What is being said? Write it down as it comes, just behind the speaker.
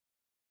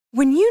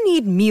When you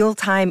need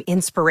mealtime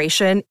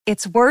inspiration,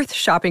 it's worth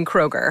shopping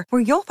Kroger,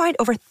 where you'll find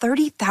over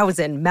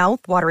 30,000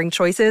 mouth-watering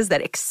choices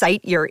that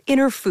excite your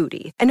inner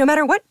foodie. And no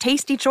matter what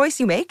tasty choice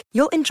you make,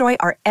 you'll enjoy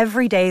our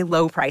everyday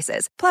low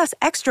prices, plus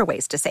extra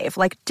ways to save,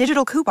 like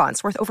digital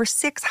coupons worth over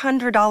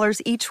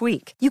 $600 each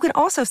week. You can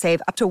also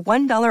save up to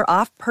 $1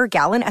 off per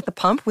gallon at the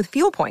pump with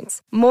fuel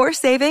points. More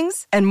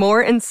savings and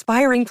more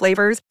inspiring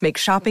flavors make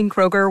shopping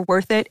Kroger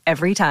worth it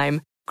every time.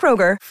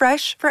 Kroger,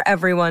 fresh for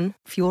everyone.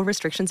 Fuel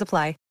restrictions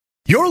apply.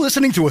 You're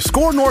listening to a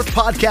Score North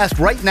podcast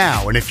right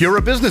now, and if you're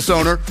a business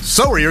owner,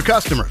 so are your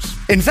customers.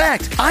 In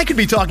fact, I could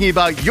be talking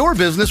about your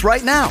business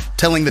right now,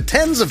 telling the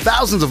tens of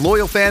thousands of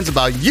loyal fans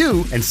about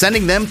you and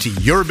sending them to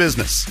your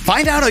business.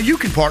 Find out how you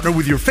can partner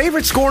with your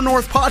favorite Score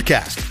North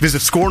podcast.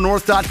 Visit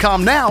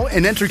scorenorth.com now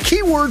and enter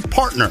keyword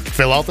partner.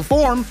 Fill out the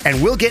form,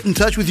 and we'll get in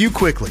touch with you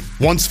quickly.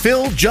 Once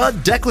Phil,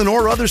 Judd, Declan,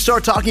 or others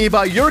start talking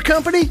about your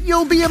company,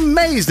 you'll be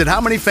amazed at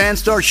how many fans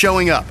start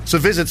showing up. So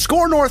visit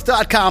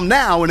scorenorth.com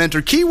now and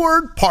enter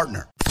keyword partner.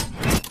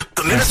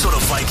 The Minnesota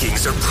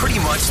Vikings are pretty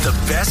much the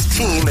best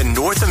team in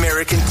North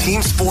American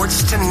team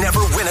sports to never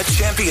win a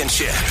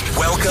championship.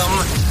 Welcome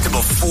to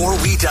Before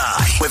We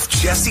Die with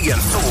Jesse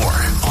and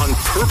Thor on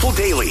Purple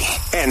Daily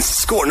and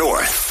Score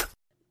North.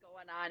 What's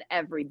going on,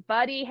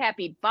 everybody?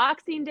 Happy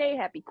Boxing Day,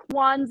 happy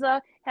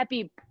Kwanzaa,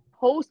 happy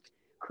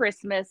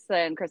post-Christmas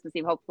and Christmas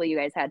Eve. Hopefully you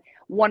guys had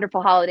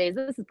wonderful holidays.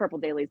 This is Purple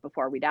Daily's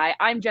Before We Die.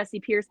 I'm Jesse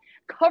Pierce,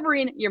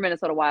 covering your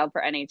Minnesota Wild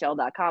for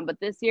NHL.com. But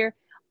this year,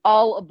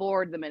 all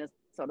aboard the Minnesota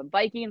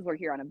Vikings. We're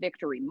here on a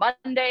Victory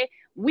Monday.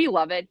 We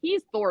love it.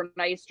 He's Thor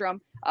Nystrom.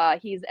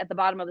 He's at the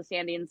bottom of the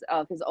standings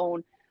of his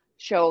own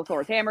show,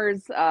 Thor's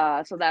Hammers.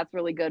 So that's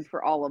really good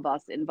for all of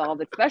us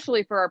involved,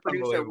 especially for our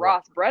producer,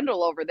 Ross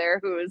Brendel over there,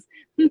 who is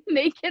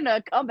making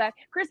a comeback.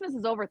 Christmas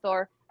is over,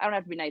 Thor. I don't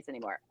have to be nice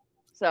anymore.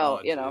 So,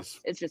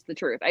 it's just the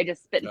truth. I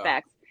just spit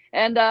facts.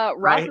 And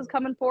Ross is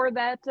coming for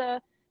that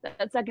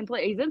second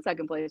place. He's in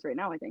second place right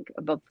now, I think,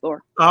 above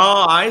Thor.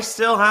 Oh, I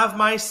still have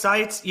my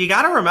sights. You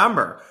got to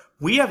remember,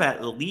 we have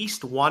at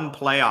least one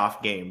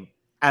playoff game,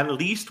 at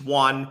least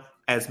one,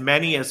 as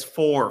many as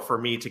 4 for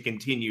me to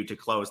continue to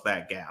close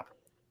that gap.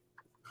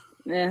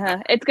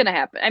 It's going to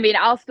happen. I mean,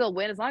 I'll still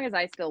win. As long as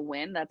I still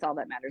win, that's all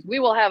that matters. We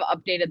will have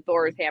updated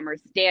Thor's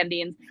Hammers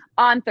standings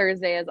on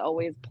Thursday, as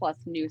always, plus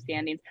new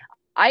standings.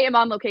 I am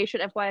on location,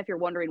 FYI, if you're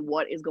wondering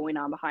what is going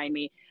on behind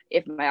me.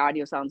 If my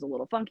audio sounds a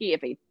little funky,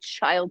 if a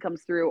child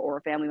comes through or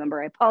a family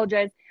member, I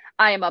apologize.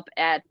 I am up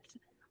at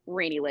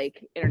Rainy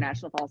Lake,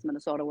 International Falls,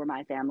 Minnesota, where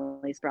my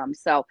family's from.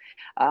 So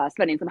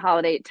spending some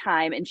holiday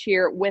time and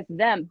cheer with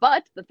them.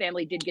 But the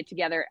family did get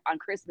together on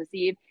Christmas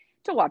Eve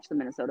to watch the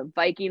Minnesota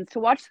Vikings,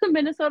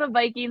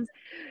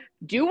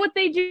 do what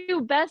they do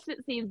best,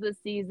 it seems, this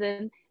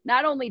season.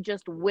 Not only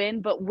just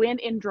win, but win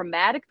in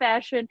dramatic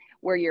fashion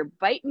where you're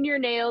biting your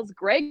nails.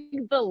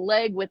 Greg the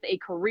Leg with a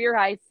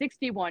career-high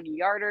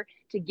 61-yarder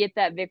to get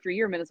that victory.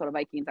 Your Minnesota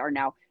Vikings are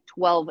now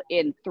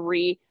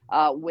 12-3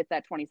 with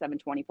that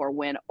 27-24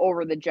 win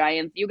over the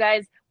Giants. You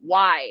guys,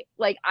 why?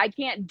 I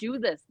can't do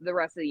this the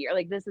rest of the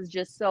year. This is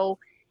just so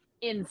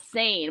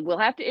insane. We'll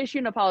have to issue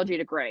an apology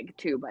to Greg,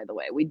 too, by the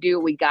way. We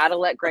got to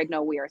let Greg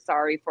know we are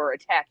sorry for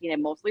attacking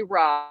him, mostly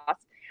Ross.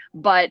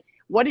 But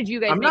what did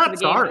you guys make of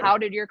the game? How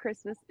did your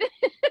Christmas?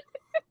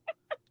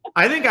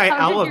 I think I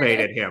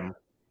elevated him.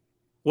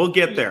 We'll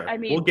get there.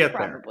 We'll get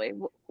probably.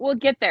 We'll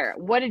get there.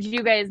 What did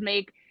you guys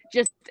make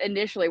just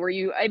initially?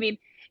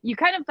 You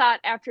kind of thought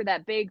after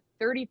that big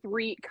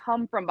 33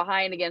 come from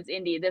behind against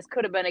Indy, this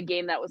could have been a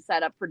game that was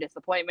set up for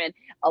disappointment,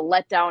 a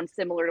letdown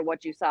similar to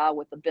what you saw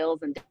with the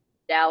Bills and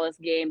Dallas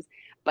games.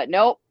 But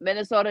nope,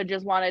 Minnesota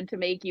just wanted to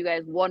make you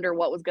guys wonder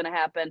what was going to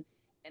happen.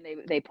 And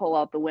they pull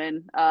out the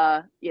win.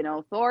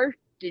 Thor,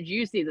 did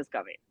you see this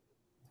coming?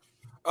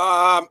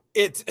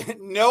 It's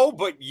no,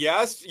 but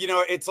yes.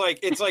 It's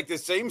like the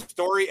same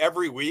story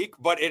every week,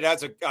 but it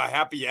has a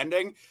happy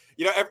ending.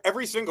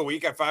 Every single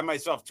week I find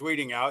myself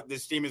tweeting out,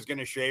 this team is going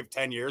to shave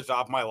 10 years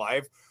off my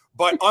life.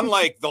 But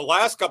unlike the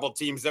last couple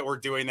teams that were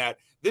doing that,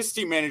 this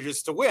team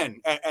manages to win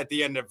at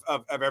the end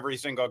of every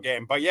single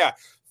game. But yeah,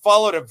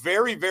 followed a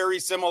very, very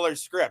similar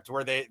script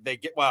where they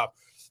get,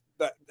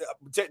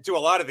 to a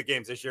lot of the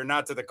games this year,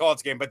 not to the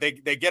Colts game, but they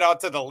get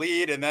out to the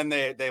lead and then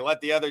they let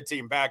the other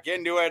team back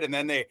into it. And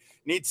then they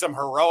need some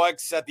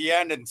heroics at the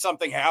end and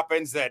something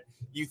happens that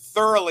you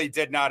thoroughly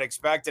did not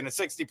expect. And a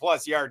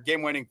 60-plus yard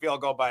game-winning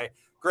field goal by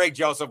Greg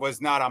Joseph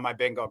was not on my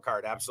bingo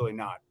card. Absolutely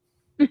not.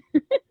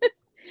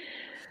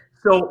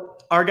 So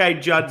our guy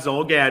Judd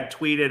Zulgad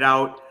tweeted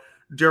out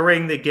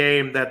during the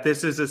game that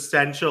this is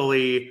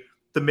essentially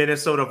the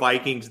Minnesota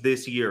Vikings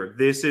this year.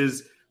 This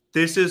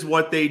is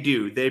what they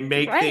do. They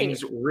make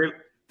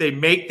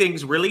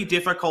things really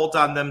difficult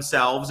on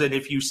themselves. And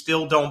if you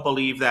still don't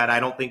believe that, I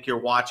don't think you're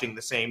watching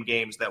the same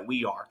games that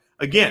we are.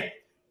 Again,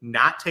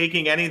 not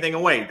taking anything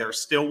away. They're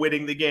still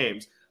winning the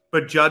games.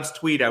 But Judd's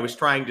tweet, I was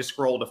trying to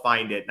scroll to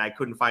find it, and I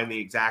couldn't find the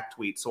exact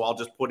tweet, so I'll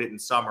just put it in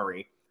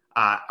summary.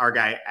 Our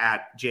guy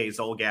at Jay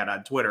Zulgad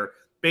on Twitter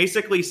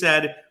basically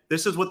said,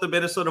 this is what the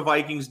Minnesota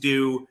Vikings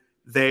do.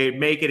 They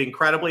make it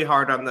incredibly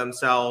hard on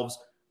themselves.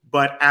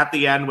 but at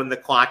the end, when the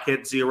clock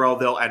hits 0,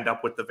 they'll end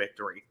up with the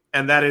victory.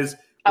 And that is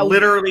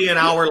literally an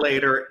hour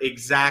later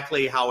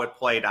exactly how it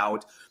played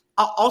out.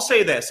 I'll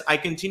say this. I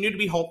continue to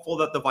be hopeful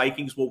that the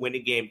Vikings will win a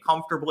game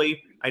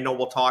comfortably. I know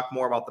we'll talk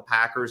more about the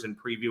Packers and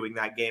previewing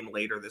that game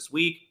later this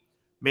week.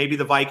 Maybe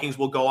the Vikings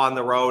will go on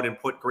the road and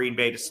put Green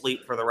Bay to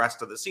sleep for the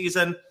rest of the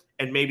season,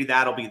 and maybe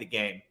that'll be the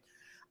game.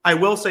 I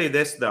will say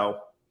this, though.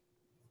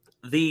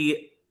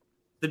 The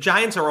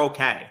Giants are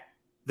okay.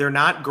 They're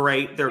not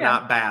great. They're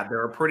not bad.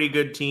 They're a pretty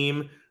good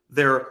team.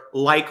 They're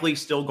likely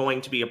still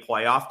going to be a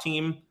playoff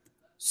team.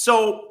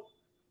 So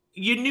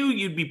you knew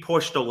you'd be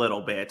pushed a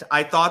little bit.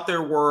 I thought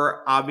there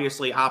were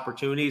obviously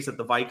opportunities that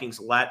the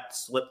Vikings let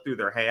slip through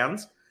their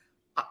hands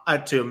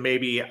to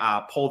maybe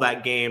pull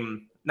that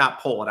game,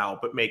 not pull it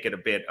out, but make it a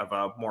bit of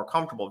a more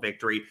comfortable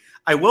victory.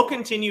 I will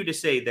continue to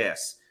say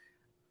this.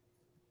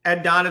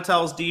 Ed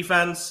Donatell's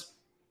defense,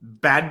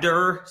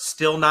 better,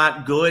 still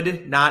not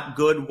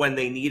good when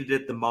they needed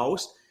it the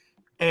most.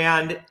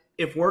 And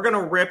if we're going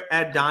to rip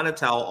Ed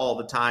Donatell all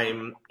the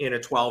time in a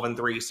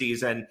 12-3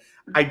 season,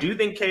 I do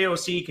think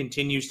KOC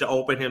continues to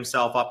open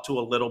himself up to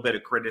a little bit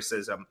of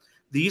criticism.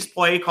 These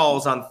play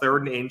calls on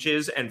 3rd and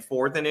inches and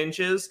 4th and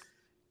inches,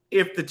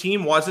 if the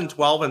team wasn't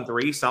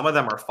 12-3, some of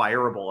them are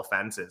fireable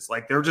offenses.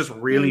 Like, they're just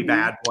really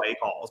bad play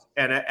calls.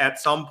 And at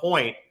some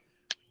point,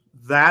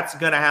 that's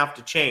going to have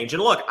to change.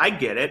 And look, I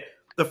get it.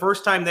 The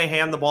first time they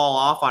hand the ball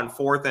off on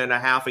 4th and a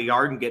half a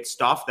yard and get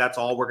stuffed, that's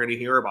all we're going to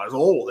hear about is,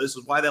 this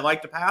is why they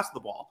like to pass the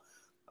ball.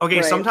 Okay,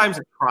 right. Sometimes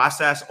it's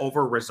process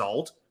over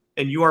result,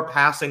 and you are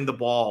passing the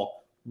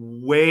ball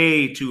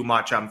way too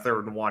much on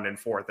 3rd and 1 and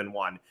 4th and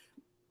 1.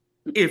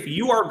 If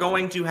you are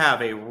going to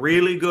have a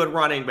really good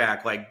running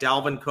back like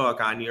Dalvin Cook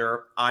on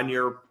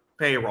your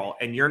payroll,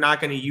 and you're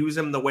not going to use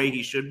him the way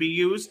he should be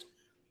used,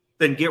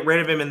 then get rid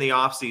of him in the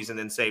offseason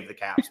and save the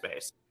cap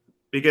space.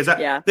 Because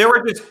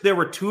there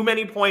were too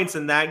many points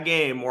in that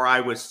game where I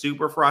was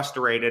super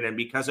frustrated, and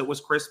because it was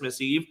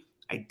Christmas Eve,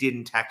 I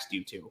didn't text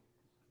you two.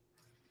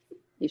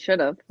 You should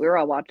have. We were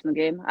all watching the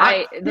game.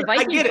 The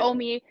Vikings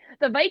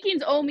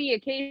owe me a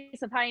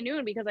case of High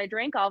Noon because I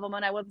drank all of them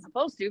when I wasn't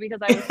supposed to because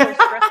I was so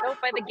stressed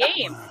out by the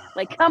game.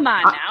 Like, come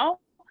on now.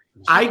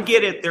 I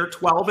get it. They're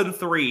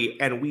 12-3,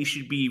 and we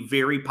should be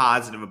very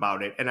positive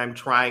about it. And I'm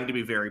trying to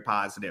be very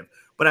positive.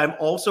 But I'm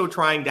also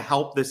trying to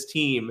help this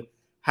team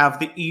have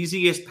the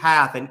easiest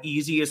path and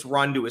easiest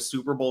run to a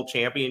Super Bowl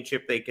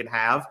championship they can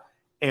have.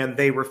 And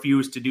they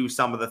refuse to do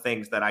some of the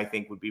things that I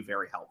think would be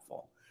very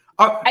helpful.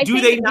 Do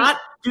they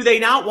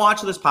not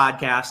watch this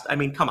podcast? I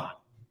mean, come on.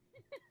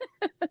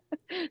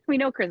 We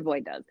know Chris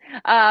Boyd does.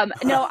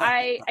 No,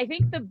 I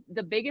think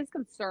the biggest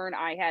concern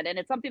I had, and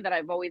it's something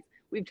that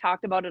we've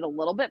talked about it a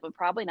little bit, but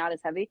probably not as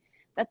heavy.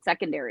 That's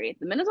secondary.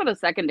 The Minnesota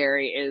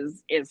secondary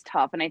is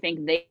tough, and I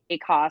think they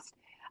cost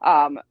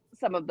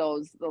some of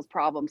those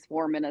problems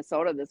for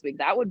Minnesota this week.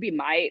 That would be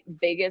my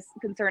biggest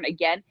concern.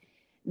 Again,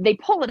 they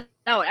pull it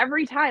out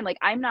every time. Like,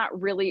 I'm not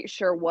really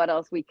sure what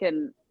else you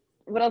could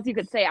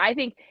say. I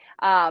think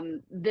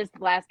this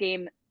last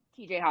game,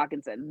 TJ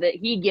Hawkinson, that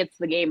he gets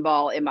the game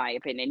ball, in my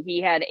opinion.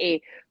 He had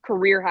a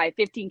career high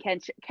 15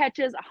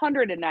 catches,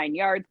 109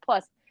 yards,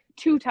 plus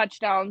 2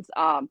 touchdowns.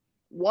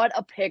 What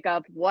a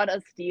pickup. What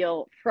a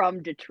steal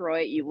from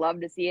Detroit. You love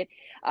to see it.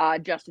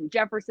 Justin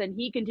Jefferson,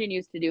 he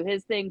continues to do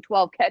his thing.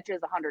 12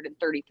 catches,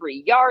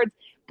 133 yards.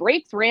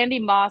 Breaks Randy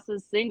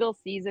Moss's single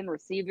season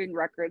receiving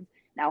records.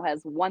 Now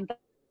has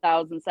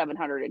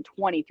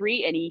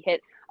 1,723, and he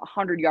hit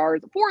 100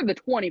 yards for the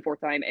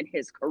 24th time in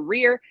his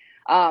career.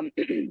 Let's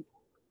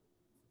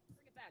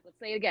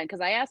say it again,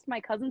 because I asked my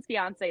cousin's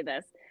fiance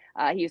this.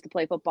 He used to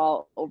play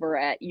football over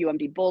at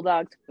UMD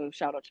Bulldogs. So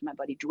shout out to my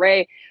buddy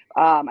Dre.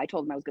 I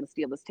told him I was going to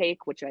steal this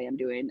take, which I am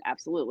doing.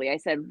 Absolutely. I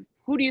said,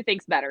 who do you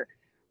think's better,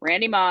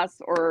 Randy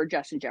Moss or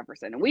Justin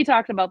Jefferson? And we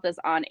talked about this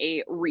on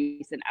a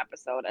recent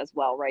episode as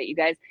well, right, you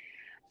guys?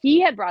 He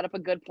had brought up a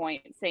good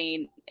point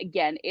saying,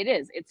 again,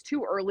 it's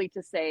too early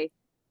to say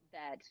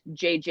that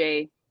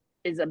JJ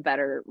is a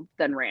better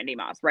than Randy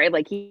Moss, right?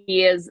 Like, he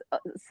is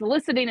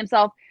soliciting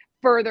himself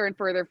further and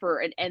further for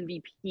an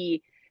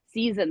MVP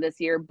season this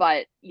year.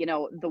 But,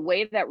 the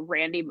way that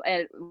Randy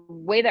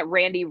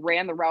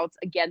ran the routes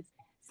against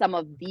some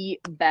of the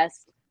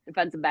best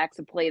defensive backs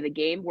to play the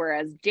game,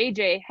 whereas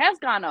JJ has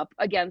gone up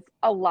against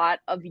a lot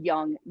of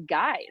young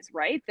guys,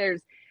 right?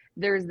 There's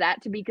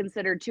that to be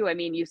considered too. I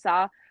mean, you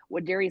saw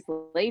what Darius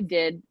Slade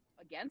did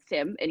against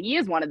him, and he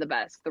is one of the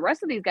best. The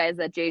rest of these guys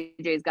that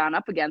JJ's gone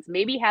up against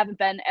maybe haven't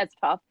been as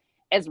tough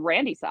as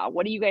Randy saw.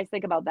 What do you guys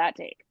think about that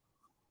take?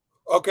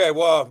 Okay,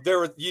 well,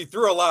 you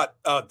threw a lot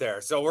out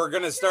there, so we're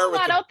going to start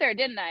with out there,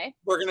 didn't I?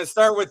 We're going to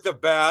start with the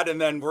bad, and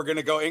then we're going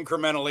to go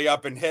incrementally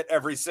up and hit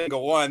every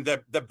single one.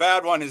 The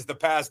bad one is the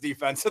pass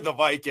defense of the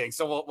Vikings,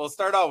 so we'll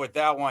start out with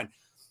that one.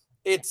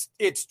 It's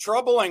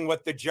troubling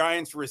what the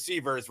Giants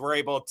receivers were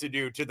able to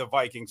do to the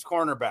Vikings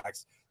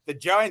cornerbacks. The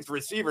Giants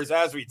receivers,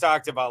 as we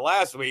talked about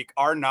last week,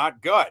 are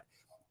not good.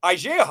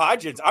 Isaiah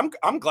Hodgins,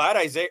 I'm glad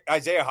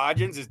Isaiah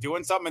Hodgins is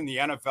doing something in the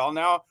NFL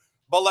now.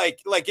 But like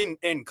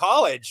in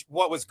college,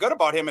 what was good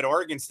about him at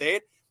Oregon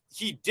State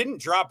he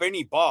didn't drop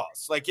any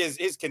balls. Like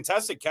his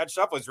contested catch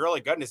stuff was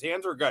really good and his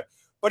hands were good,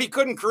 but he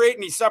couldn't create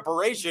any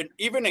separation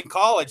even in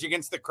college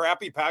against the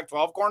crappy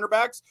Pac-12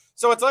 cornerbacks.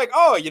 So it's like,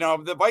 oh,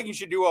 the Vikings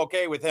should do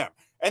okay with him.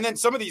 And then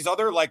some of these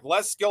other like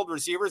less skilled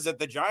receivers that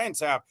the Giants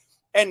have,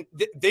 and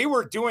they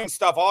were doing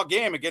stuff all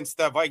game against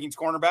the Vikings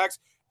cornerbacks.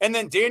 And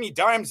then Danny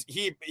Dimes,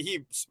 he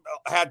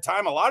had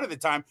time a lot of the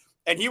time,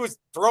 and he was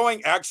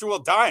throwing actual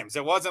dimes.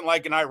 It wasn't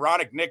like an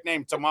ironic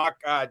nickname to mock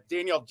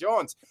Daniel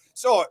Jones.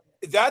 So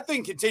that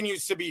thing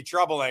continues to be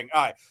troubling.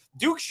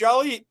 Duke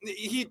Shelley,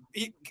 he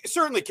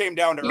certainly came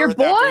down to Your earth.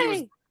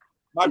 boy.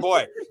 My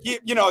boy,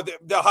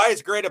 the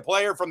highest graded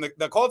player from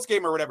the Colts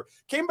game or whatever,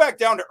 came back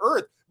down to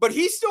earth, but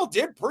he still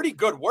did pretty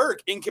good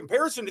work in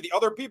comparison to the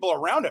other people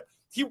around him.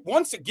 He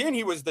was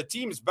the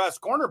team's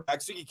best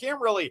cornerback, so you can't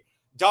really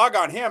dog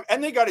on him.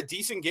 And they got a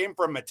decent game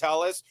from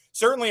Metellus,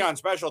 certainly on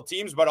special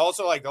teams, but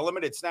also like the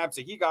limited snaps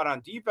that he got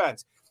on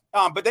defense.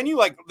 But then you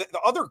like the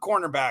other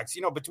cornerbacks,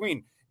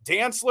 between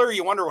Dantzler,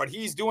 you wonder what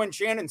he's doing.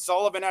 Shannon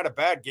Sullivan had a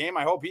bad game.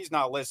 I hope he's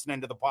not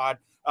listening to the pod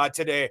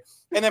today.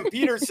 And then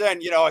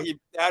Peterson, he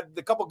had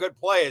a couple good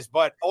plays,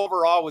 but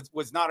overall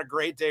was not a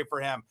great day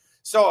for him.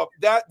 So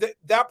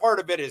that part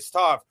of it is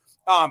tough.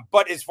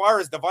 But as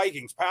far as the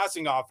Vikings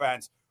passing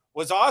offense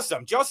was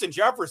awesome. Justin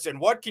Jefferson,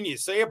 what can you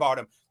say about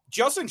him?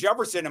 Justin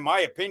Jefferson, in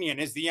my opinion,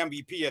 is the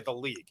MVP of the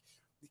league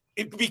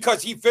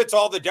because he fits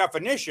all the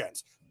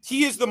definitions.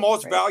 He is the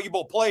most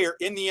valuable player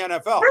in the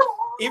NFL.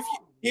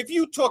 If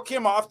you took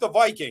him off the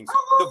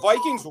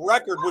Vikings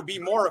record would be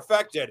more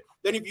affected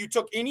than if you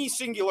took any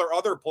singular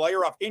other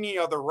player off any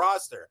other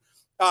roster.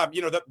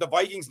 The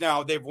Vikings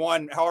now, they've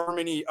won however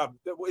many,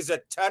 is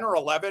it 10 or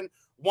 11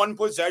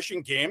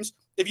 one-possession games?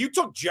 If you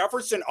took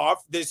Jefferson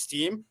off this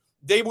team,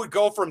 they would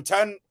go from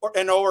 10-0 or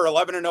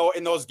 11-0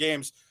 in those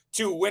games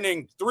to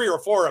winning 3 or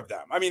 4 of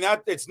them. I mean,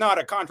 it's not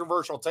a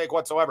controversial take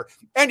whatsoever.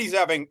 And he's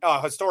having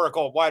a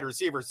historical wide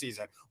receiver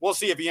season. We'll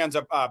see if he ends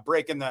up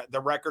breaking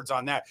the records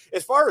on that.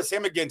 As far as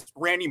him against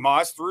Randy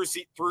Moss through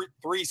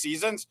 3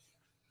 seasons,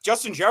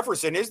 Justin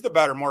Jefferson is the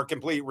better, more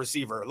complete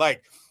receiver.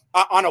 Like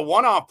on a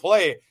one-off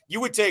play,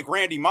 you would take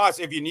Randy Moss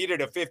if you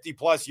needed a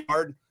 50-plus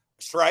yard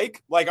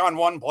strike, like on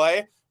one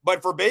play.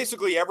 But for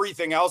basically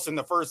everything else in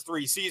the first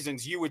 3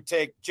 seasons, you would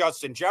take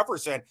Justin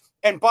Jefferson.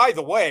 And by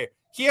the way,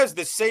 he has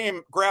the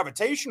same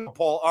gravitational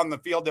pull on the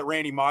field that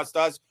Randy Moss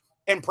does,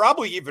 and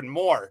probably even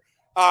more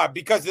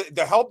because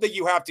the help that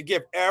you have to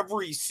give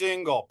every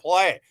single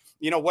play,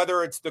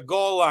 whether it's the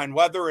goal line,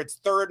 whether it's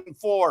 3rd and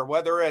 4,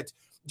 whether it's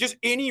just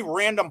any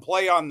random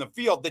play on the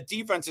field, the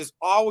defense is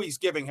always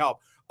giving help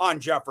on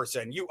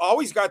Jefferson. You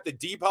always got the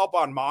deep help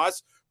on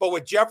Moss, but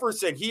with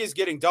Jefferson, he is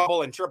getting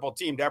double and triple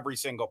teamed every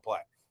single play.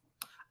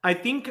 I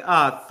think,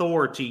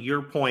 Thor, to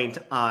your point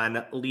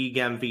on league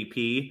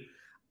MVP,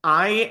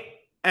 I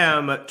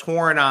am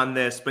torn on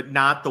this, but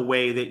not the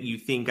way that you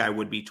think I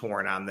would be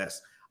torn on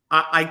this.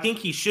 I think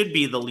he should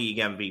be the league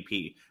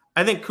MVP.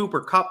 I think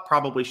Cooper Kupp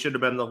probably should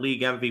have been the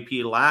league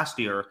MVP last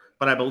year,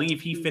 but I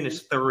believe he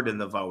finished 3rd in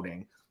the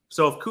voting.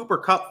 So if Cooper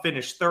Kupp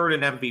finished 3rd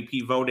in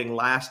MVP voting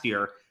last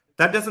year,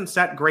 that doesn't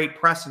set great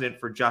precedent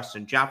for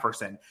Justin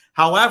Jefferson.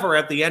 However,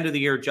 at the end of the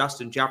year,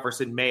 Justin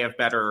Jefferson may have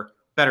better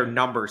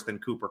numbers than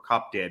Cooper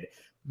Kupp did.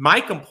 My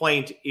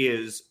complaint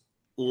is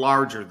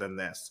larger than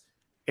this.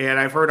 And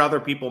I've heard other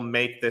people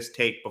make this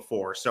take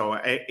before. So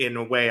in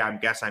a way, I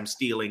guess I'm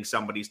stealing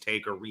somebody's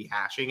take or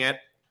rehashing it.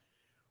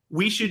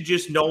 We should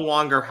just no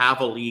longer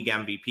have a league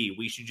MVP.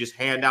 We should just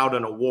hand out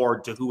an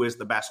award to who is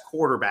the best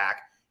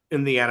quarterback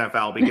in the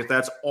NFL because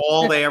that's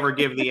all they ever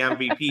give the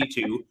MVP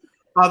to,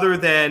 other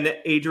than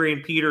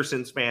Adrian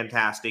Peterson's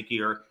fantastic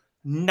year.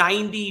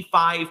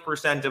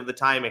 95% of the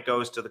time it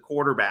goes to the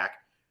quarterback.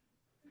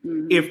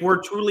 If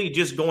we're truly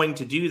just going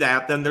to do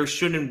that, then there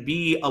shouldn't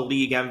be a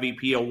league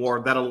MVP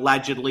award that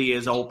allegedly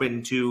is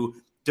open to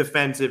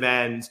defensive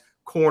ends,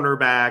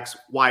 cornerbacks,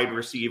 wide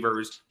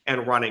receivers,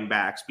 and running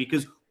backs.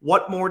 Because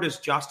what more does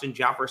Justin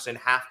Jefferson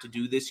have to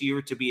do this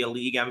year to be a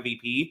league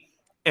MVP?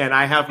 And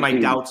I have my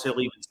doubts he'll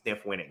even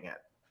sniff winning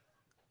it.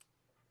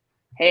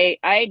 Hey,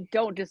 I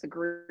don't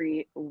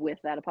disagree with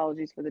that.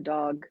 Apologies for the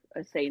dog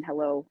saying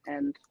hello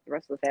and the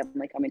rest of the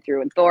family coming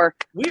through. And Thor,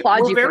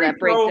 applaud you for that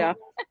breakdown.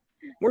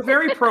 We're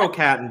very pro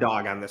cat and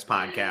dog on this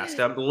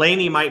podcast.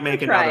 Lainey might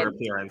make another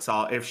appearance.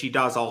 If she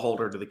does, I'll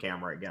hold her to the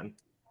camera again.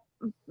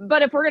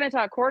 But if we're going to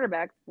talk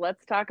quarterbacks,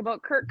 let's talk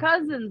about Kirk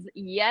Cousins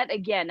yet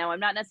again. Now,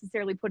 I'm not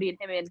necessarily putting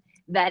him in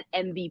that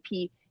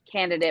MVP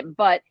candidate,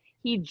 but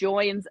he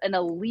joins an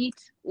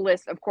elite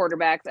list of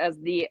quarterbacks as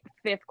the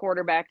 5th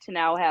quarterback to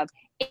now have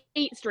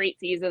 8 straight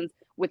seasons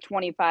with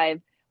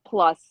 25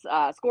 plus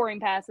scoring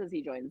passes.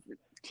 He joins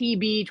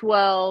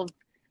TB12,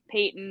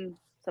 Peyton,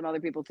 some other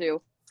people too.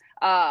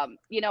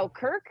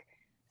 Kirk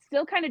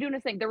still kind of doing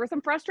his thing. There were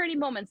some frustrating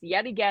moments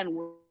yet again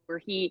where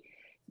he,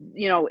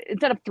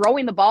 instead of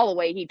throwing the ball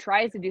away, he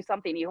tries to do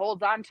something. He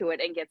holds on to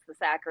it and gets the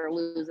sack or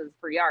loses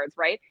 3 yards,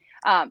 right?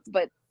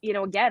 But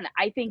again,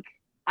 I think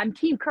I'm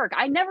Team Kirk.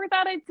 I never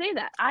thought I'd say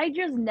that. I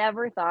just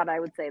never thought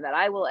I would say that.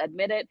 I will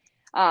admit it.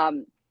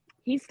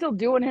 He's still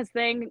doing his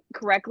thing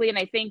correctly. And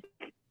I think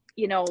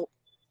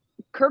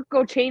Kirk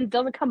Cousins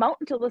doesn't come out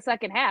until the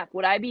second half.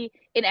 Would I be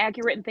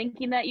inaccurate in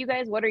thinking that, you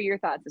guys? What are your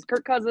thoughts? Is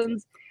Kirk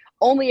Cousins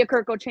only a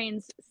Kirk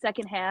Cousins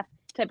second half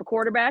type of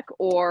quarterback,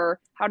 or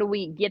how do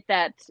we get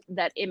that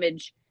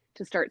image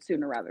to start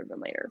sooner rather than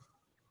later?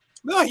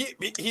 No,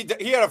 he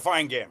had a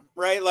fine game,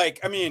 right? Like,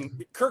 I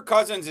mean, Kirk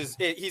Cousins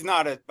he's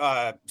not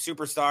a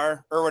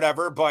superstar or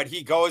whatever, but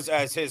he goes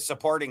as his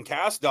supporting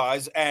cast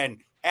does,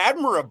 and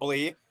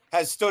admirably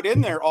has stood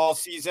in there all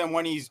season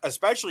when he's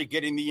especially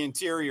getting the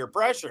interior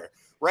pressure,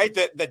 right?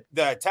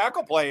 The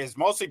tackle play has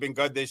mostly been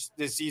good this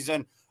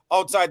season,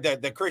 outside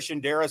the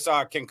Christian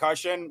Darrisaw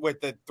concussion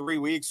with the 3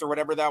 weeks or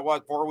whatever that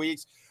was, 4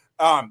 weeks.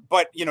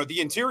 But the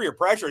interior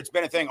pressure, it's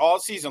been a thing all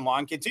season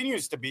long,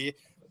 continues to be.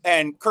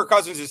 And Kirk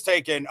Cousins has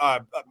taken a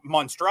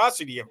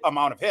monstrosity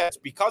amount of hits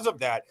because of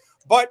that.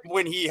 But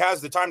when he has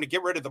the time to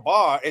get rid of the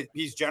ball,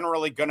 he's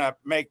generally going to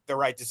make the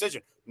right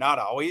decision. Not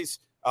always.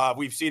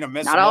 We've seen him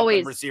miss some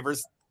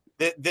receivers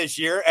this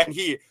year. And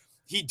he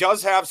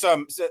does have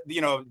some,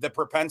 the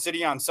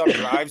propensity on some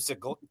drives to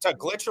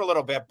glitch a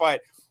little bit,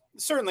 but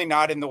certainly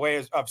not in the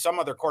way of some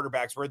other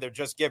quarterbacks where they're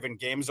just giving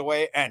games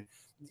away. And,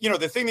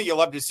 the thing that you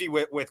love to see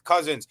with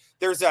Cousins,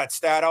 there's that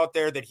stat out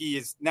there that he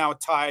is now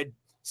tied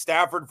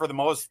Stafford for the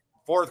most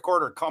fourth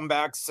quarter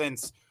comebacks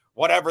since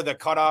whatever the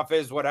cutoff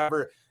is,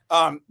 whatever,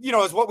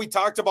 is what we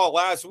talked about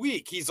last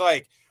week. He's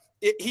like,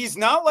 he's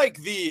not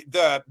like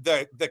the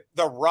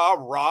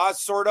rah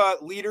sort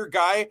of leader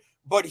guy,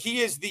 but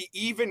he is the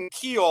even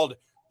keeled,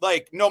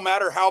 like no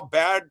matter how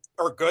bad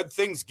or good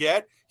things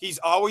get, he's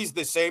always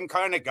the same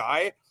kind of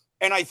guy.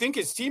 And I think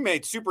his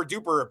teammates super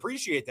duper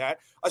appreciate that,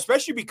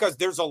 especially because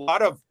there's a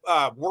lot of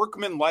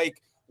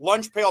workman-like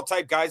lunch pail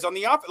type guys on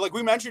the offense. Like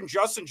we mentioned,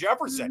 Justin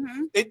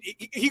Jefferson,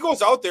 he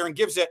goes out there and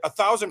gives it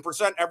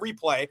 1,000% every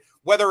play,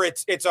 whether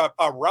it's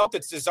a route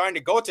that's designed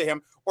to go to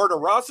him, or to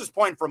Ross's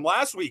point from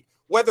last week,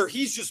 whether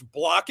he's just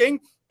blocking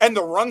and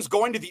the run's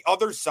going to the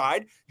other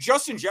side,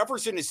 Justin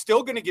Jefferson is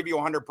still going to give you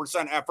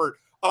 100% effort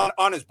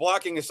on his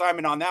blocking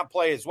assignment on that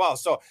play as well.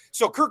 So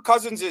Kirk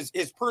Cousins,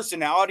 his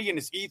personality and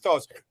his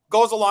ethos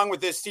goes along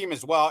with this team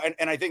as well.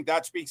 And I think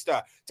that speaks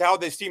to how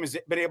this team has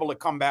been able to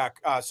come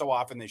back so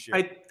often this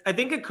year. I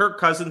think a Kirk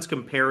Cousins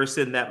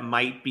comparison that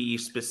might be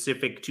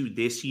specific to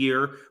this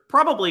year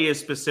probably is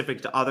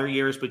specific to other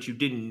years, but you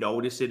didn't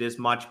notice it as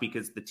much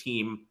because the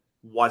team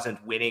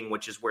wasn't winning,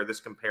 which is where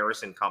this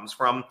comparison comes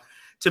from.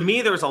 To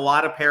me, there's a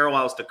lot of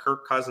parallels to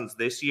Kirk Cousins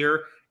this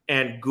year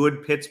and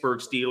good Pittsburgh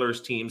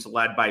Steelers teams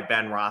led by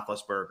Ben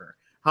Roethlisberger.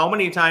 How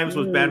many times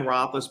was Ben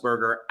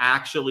Roethlisberger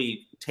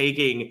actually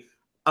taking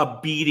a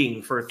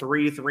beating for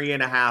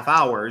 3.5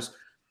 hours,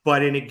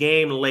 but in a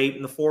game late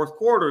in the fourth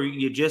quarter,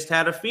 you just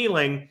had a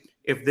feeling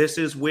if this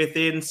is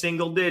within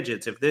single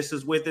digits, if this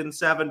is within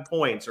 7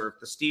 points, or if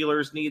the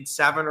Steelers need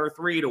 7 or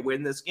 3 to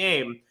win this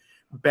game,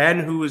 Ben,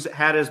 who's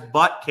had his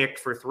butt kicked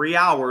for 3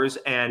 hours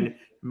and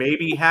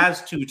maybe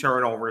has 2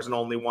 turnovers and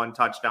only 1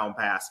 touchdown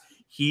pass,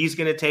 he's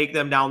going to take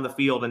them down the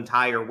field and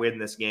tie or win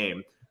this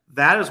game.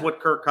 That is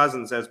what Kirk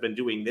Cousins has been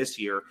doing this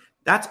year.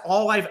 That's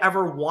all I've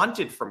ever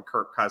wanted from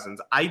Kirk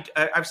Cousins.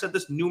 I've said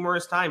this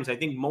numerous times. I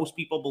think most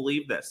people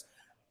believe this.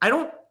 I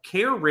don't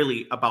care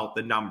really about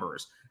the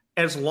numbers.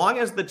 As long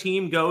as the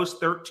team goes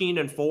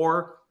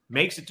 13-4,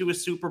 makes it to a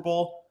Super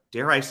Bowl,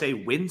 dare I say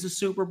wins a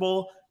Super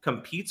Bowl,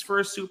 competes for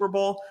a Super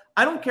Bowl,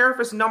 I don't care if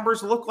his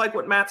numbers look like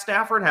what Matt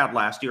Stafford had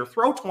last year.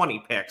 Throw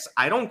 20 picks.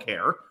 I don't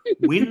care.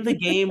 Win the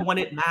game when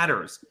it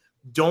matters.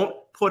 Don't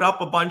put up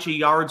a bunch of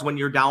yards when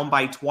you're down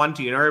by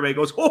 20 and everybody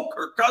goes, oh,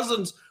 Kirk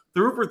Cousins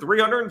threw for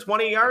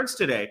 320 yards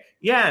today.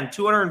 Yeah, and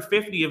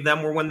 250 of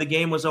them were when the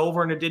game was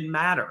over and it didn't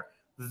matter.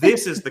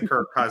 This is the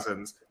Kirk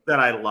Cousins that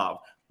I love.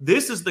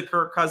 This is the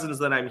Kirk Cousins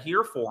that I'm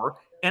here for,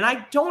 and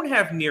I don't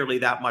have nearly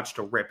that much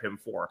to rip him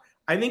for.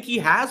 I think he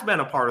has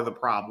been a part of the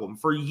problem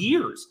for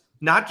years,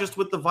 not just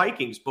with the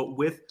Vikings, but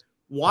with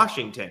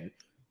Washington.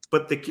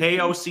 But the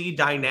KOC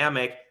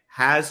dynamic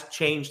has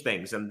changed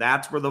things, and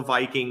that's where the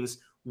Vikings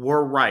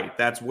were right.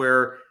 That's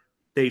where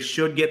they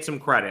should get some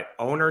credit.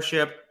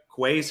 Ownership,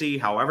 Kwesi,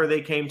 however they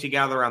came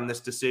together on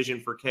this decision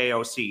for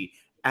KOC,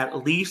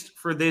 at least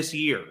for this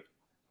year,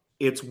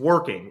 it's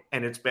working,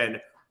 and it's been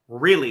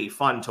really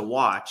fun to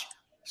watch.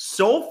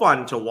 So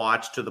fun to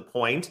watch to the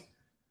point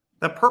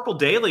that Purple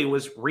Daily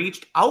was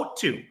reached out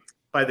to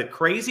by the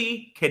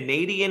crazy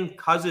Canadian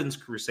Cousins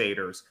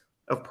Crusaders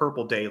of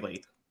Purple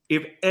Daily.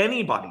 If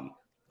anybody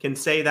can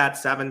say that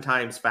 7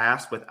 times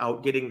fast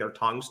without getting their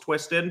tongues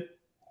twisted,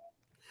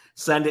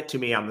 send it to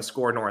me on the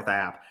Score North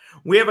app.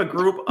 We have a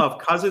group of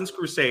Cousins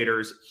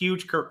Crusaders,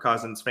 huge Kirk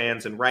Cousins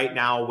fans, and right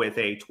now with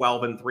a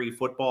 12-3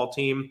 football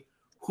team,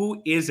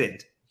 who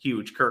isn't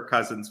huge Kirk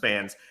Cousins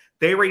fans?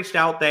 They reached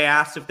out. They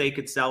asked if they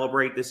could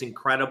celebrate this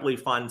incredibly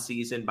fun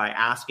season by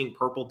asking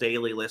Purple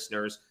Daily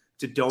listeners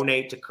to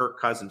donate to Kirk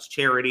Cousins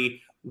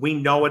charity. We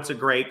know it's a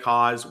great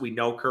cause. We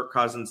know Kirk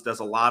Cousins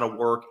does a lot of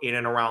work in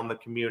and around the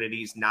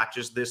communities, not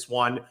just this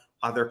one,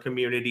 other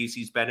communities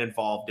he's been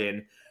involved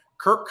in.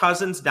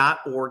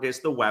 KirkCousins.org is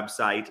the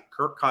website,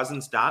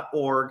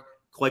 kirkcousins.org.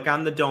 click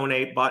on the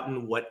donate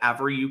button.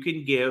 Whatever you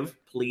can give,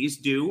 please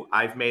do.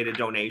 I've made a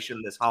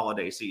donation this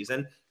holiday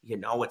season. You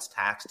know it's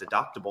tax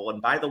deductible.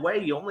 And by the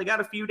way, you only got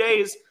a few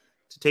days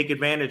to take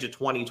advantage of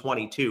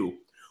 2022.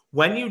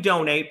 When you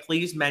donate,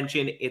 please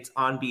mention it's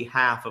on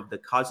behalf of the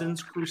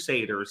Cousins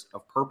Crusaders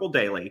of Purple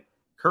Daily,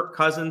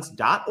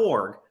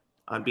 kirkcousins.org,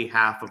 on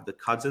behalf of the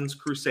Cousins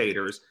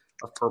Crusaders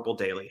of Purple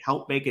Daily.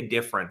 Help make a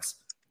difference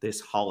this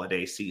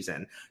holiday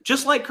season.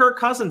 Just like Kirk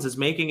Cousins is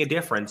making a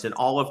difference in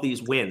all of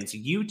these wins,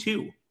 you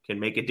too can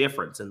make a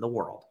difference in the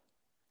world.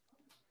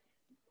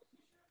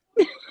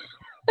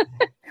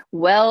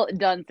 Well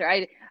done,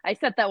 sir. I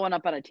set that one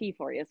up on a tee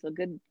for you, so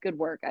good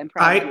work. I'm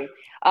proud of you.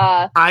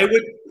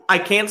 I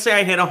can't say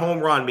I hit a home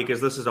run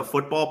because this is a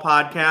football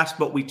podcast,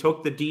 but we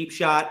took the deep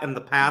shot and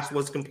the pass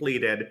was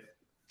completed.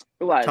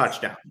 It was.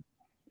 Touchdown.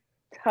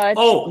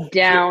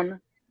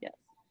 Yes.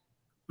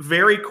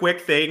 Very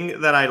quick thing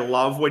that I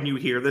love when you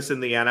hear this in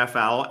the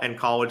NFL and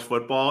college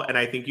football, and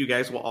I think you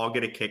guys will all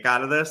get a kick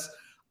out of this.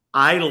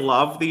 I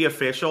love the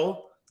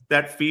official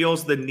that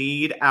feels the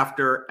need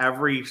after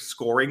every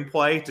scoring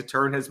play to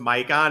turn his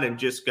mic on and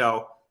just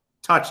go,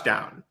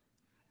 touchdown.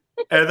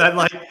 And then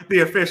like the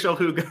official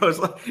who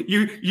goes,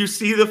 you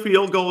see the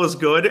field goal is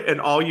good,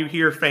 and all you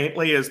hear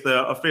faintly is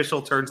the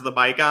official turns the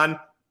mic on,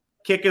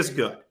 kick is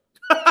good.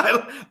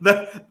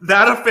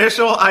 that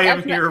official I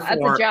am here for.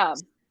 That's a job.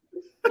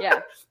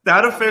 Yeah.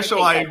 That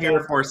official I am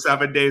here for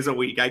 7 days a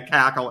week. I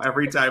cackle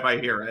every time I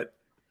hear it.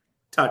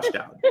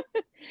 Touchdown.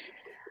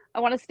 I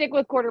want to stick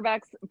with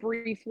quarterbacks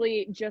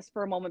briefly just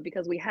for a moment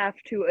because we have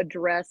to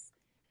address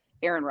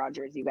Aaron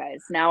Rodgers, you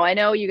guys. Now, I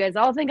know you guys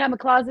all think I'm a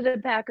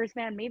closeted Packers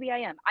fan. Maybe I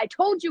am. I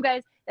told you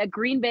guys that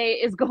Green Bay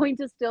is going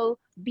to still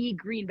be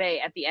Green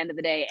Bay at the end of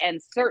the day,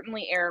 and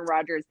certainly Aaron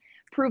Rodgers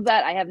proved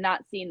that. I have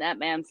not seen that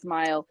man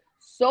smile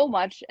so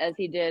much as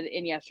he did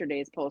in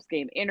yesterday's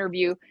post-game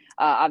interview.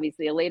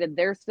 Obviously elated.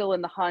 They're still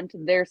in the hunt.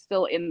 They're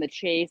still in the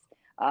chase.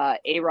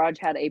 A-Rod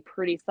had a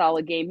pretty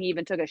solid game. He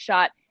even took a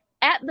shot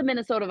at the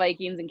Minnesota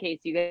Vikings, in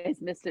case you guys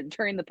missed it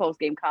during the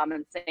post-game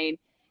comments, saying,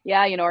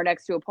 yeah, our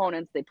next two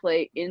opponents, they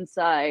play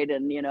inside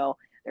and,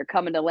 they're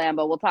coming to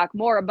Lambeau. We'll talk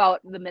more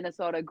about the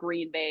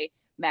Minnesota-Green Bay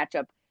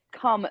matchup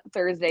come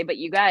Thursday. But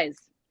you guys,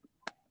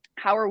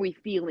 how are we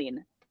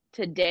feeling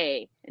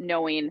today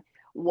knowing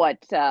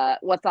what's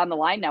on the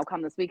line now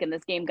come this week? And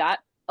this game got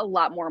a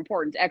lot more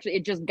important. Actually,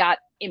 it just got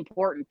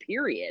important,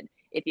 period,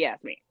 if you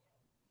ask me.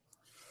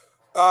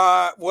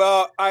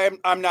 Well,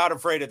 I'm not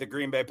afraid of the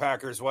Green Bay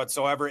Packers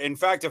whatsoever. In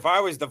fact, if I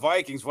was the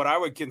Vikings, what I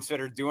would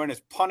consider doing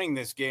is punting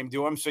this game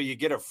to them so you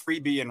get a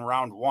freebie in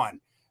round one.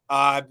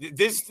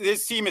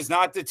 This team is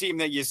not the team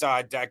that you saw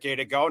a decade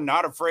ago.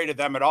 Not afraid of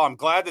them at all. I'm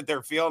glad that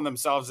they're feeling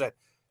themselves, that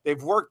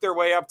they've worked their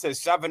way up to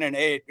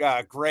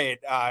 7-8. Great.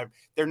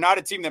 They're not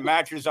a team that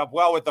matches up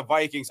well with the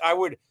Vikings. I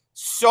would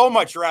so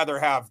much rather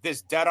have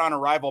this dead-on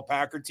arrival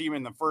Packer team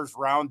in the first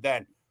round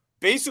than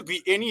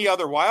basically any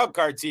other wild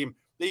card team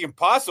that you can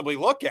possibly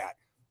look at.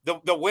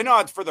 The win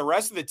odds for the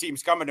rest of the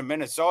teams coming to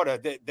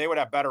Minnesota, they would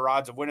have better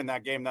odds of winning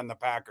that game than the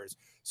Packers.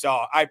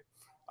 So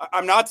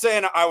I'm not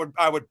saying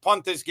I would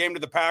punt this game to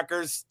the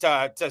Packers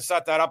to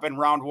set that up in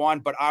round one,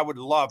 but I would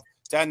love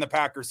to end the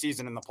Packers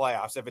season in the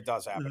playoffs if it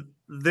does happen.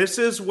 This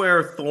is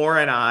where Thor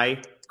and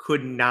I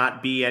could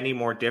not be any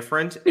more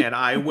different. And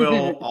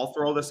I'll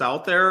throw this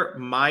out there.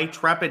 My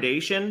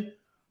trepidation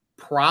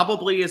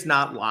probably is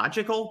not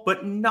logical,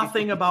 but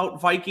nothing about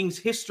Vikings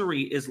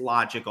history is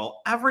logical.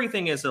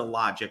 Everything is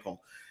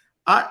illogical.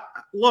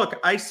 Look,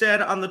 I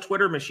said on the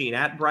Twitter machine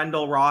at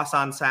Brendel Ross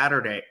on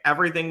Saturday,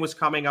 everything was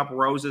coming up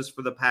roses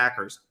for the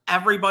Packers.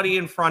 Everybody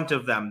in front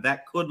of them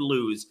that could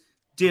lose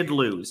did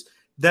lose.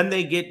 Then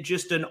they get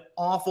just an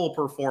awful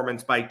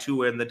performance by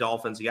Tua and the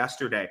Dolphins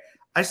yesterday.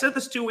 I said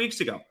this 2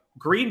 weeks ago.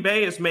 Green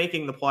Bay is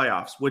making the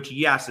playoffs, which,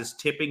 yes, is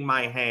tipping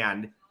my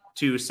hand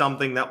to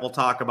something that we'll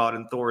talk about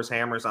in Thor's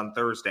Hammers on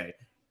Thursday.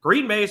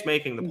 Green Bay is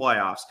making the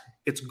playoffs.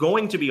 It's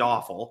going to be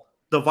awful.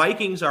 The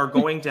Vikings are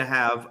going to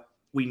have,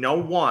 we know,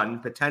 one,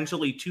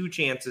 potentially two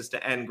chances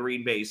to end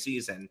Green Bay's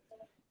season.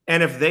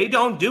 And if they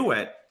don't do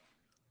it,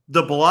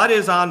 the blood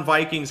is on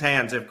Vikings'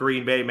 hands if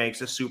Green Bay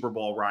makes a Super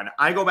Bowl run.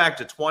 I go back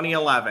to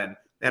 2011,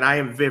 and I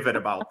am vivid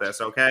about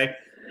this, okay?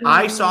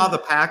 I saw the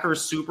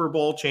Packers Super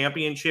Bowl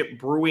championship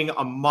brewing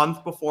a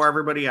month before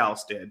everybody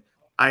else did.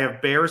 I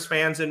have Bears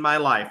fans in my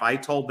life. I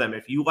told them,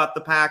 if you let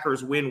the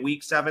Packers win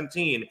Week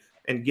 17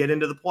 and get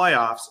into the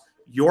playoffs,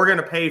 you're going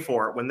to pay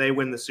for it when they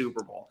win the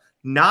Super Bowl.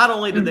 Not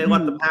only did they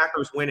let the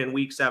Packers win in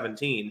Week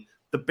 17,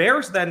 the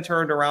Bears then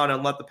turned around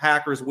and let the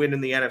Packers win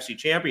in the NFC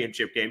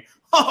Championship game.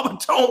 Oh,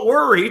 but don't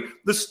worry.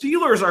 The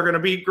Steelers are going to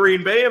beat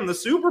Green Bay in the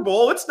Super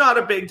Bowl. It's not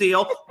a big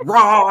deal.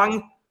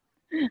 Wrong.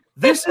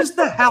 This is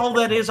the hell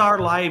that is our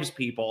lives,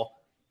 people.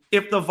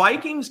 If the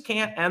Vikings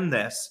can't end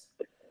this,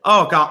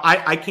 oh, God,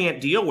 I can't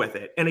deal with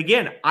it. And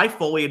again, I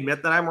fully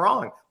admit that I'm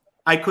wrong.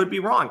 I could be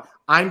wrong.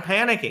 I'm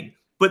panicking.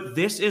 But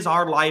this is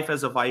our life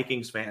as a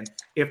Vikings fan.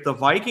 If the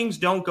Vikings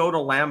don't go to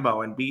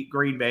Lambeau and beat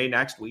Green Bay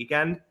next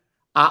weekend,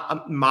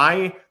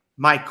 my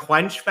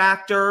quench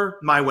factor,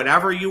 my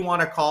whatever you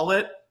want to call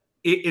it,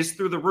 is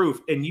through the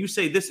roof. And you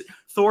say this,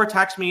 Thor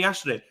texted me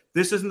yesterday,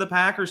 this isn't the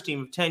Packers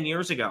team of 10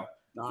 years ago.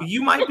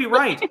 You might be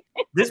right.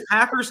 This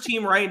Packers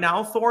team right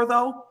now, Thor,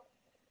 though,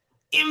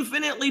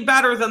 infinitely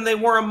better than they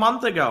were a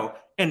month ago.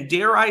 And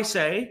dare I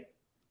say,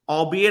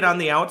 albeit on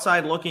the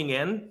outside looking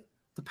in,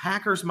 the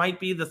Packers might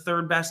be the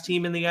third best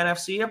team in the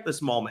NFC at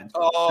this moment.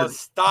 Oh,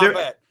 stop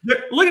it.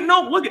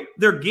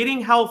 They're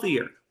getting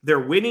healthier. They're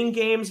winning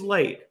games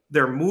late.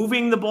 They're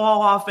moving the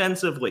ball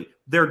offensively.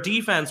 Their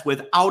defense,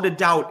 without a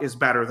doubt, is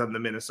better than the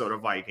Minnesota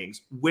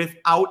Vikings.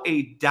 Without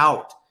a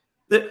doubt.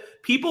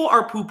 People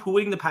are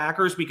poo-pooing the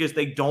Packers because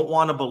they don't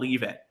want to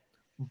believe it.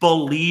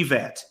 Believe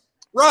it.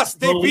 Russ,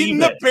 they've beaten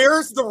the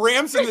Bears, the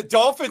Rams, and the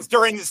Dolphins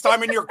during this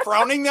time, and you're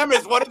crowning them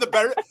as one of the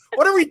better.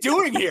 What are we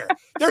doing here?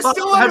 They're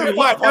still under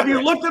 500. Have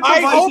you looked at the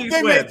I Vikings hope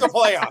they wins? make the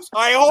playoffs.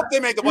 I hope they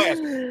make the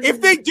playoffs. If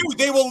they do,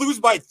 they will lose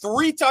by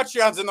 3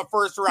 touchdowns in the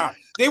first round.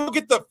 They will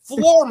get the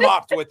floor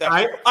mopped with them.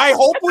 I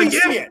hope we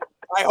see it.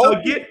 I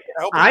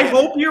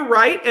hope you're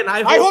right, and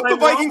I hope the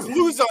Vikings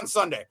lose on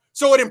Sunday.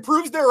 So it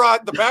improves their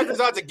the Packers'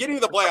 odds of getting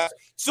to the playoffs.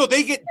 So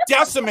they get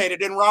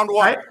decimated in round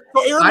 1.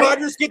 So Aaron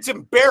Rodgers gets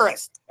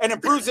embarrassed and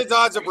improves his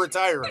odds of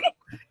retiring.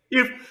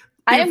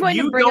 I am going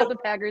to bring up the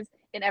Packers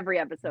in every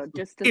episode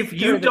just to. If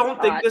you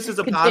don't think this is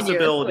a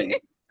possibility,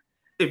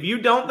 if you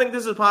don't think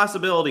this is a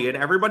possibility, and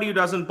everybody who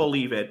doesn't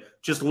believe it,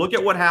 just look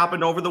at what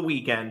happened over the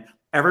weekend.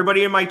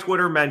 Everybody in my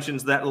Twitter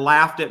mentions that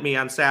laughed at me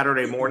on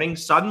Saturday morning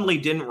suddenly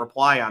didn't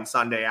reply on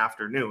Sunday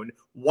afternoon.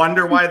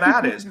 Wonder why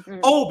that is.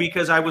 Oh,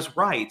 because I was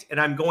right, and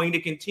I'm going to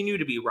continue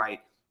to be right,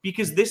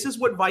 because this is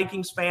what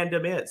Vikings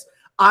fandom is.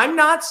 I'm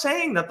not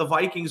saying that the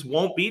Vikings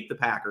won't beat the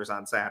Packers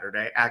on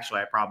Saturday. Actually,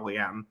 I probably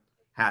am.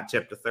 Hat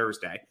tip to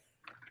Thursday.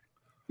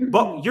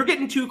 But you're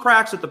getting 2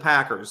 cracks at the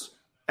Packers.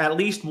 At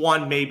least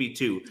 1, maybe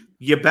 2.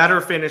 You better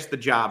finish the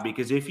job,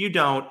 because if you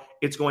don't,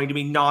 it's going to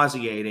be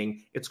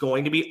nauseating. It's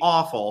going to be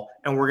awful,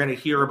 and we're going to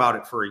hear about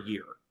it for a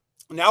year.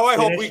 Now I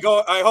hope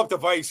the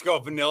Vikes go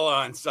vanilla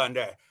on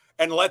Sunday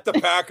and let the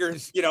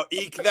Packers,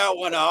 eke that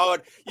one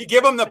out. You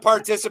give them the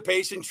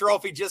participation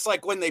trophy, just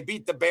like when they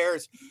beat the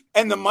Bears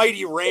and the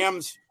mighty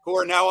Rams, who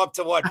are now up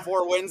to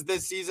 4 wins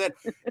this season.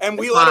 And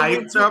we let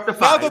them win.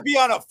 Now they'll be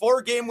on a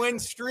 4-game win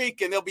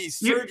streak, and they'll be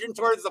surging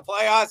towards the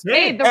playoffs.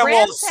 Hey, the and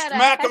Rams we'll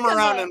smack them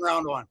around in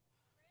round 1.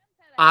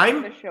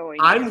 I'm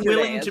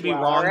willing to be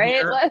wrong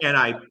here, and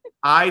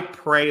I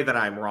pray that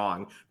I'm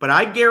wrong. But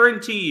I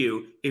guarantee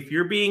you, if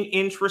you're being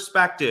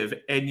introspective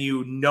and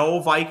you know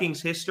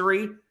Vikings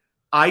history,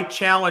 I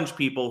challenge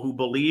people who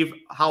believe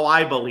how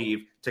I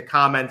believe to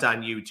comment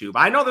on YouTube.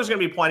 I know there's going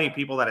to be plenty of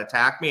people that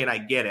attack me, and I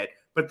get it.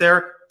 But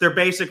they're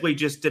basically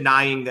just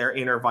denying their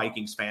inner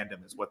Vikings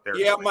fandom is what they're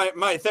doing.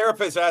 My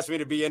therapist asked me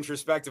to be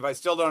introspective. I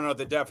still don't know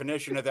the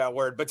definition of that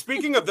word. But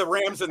speaking of the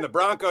Rams and the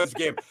Broncos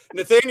game,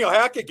 Nathaniel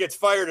Hackett gets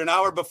fired an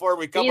hour before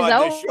we come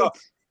on this show.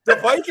 The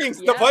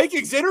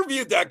Vikings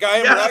interviewed that guy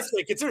and were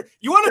actually considered.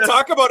 You want to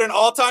talk about an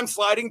all-time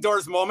sliding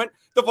doors moment?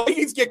 The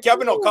Vikings get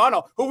Kevin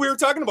O'Connell, who we were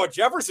talking about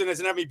Jefferson as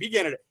an MVP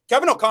candidate.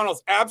 Kevin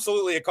O'Connell's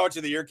absolutely a coach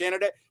of the year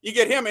candidate. You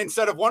get him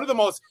instead of one of the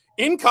most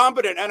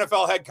incompetent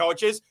NFL head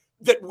coaches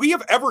that we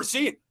have ever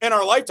seen in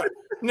our lifetime.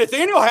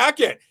 Nathaniel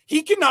Hackett,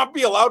 he cannot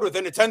be allowed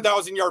within a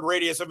 10,000-yard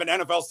radius of an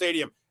NFL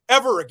stadium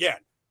ever again.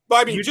 But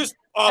I mean, just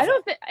awful.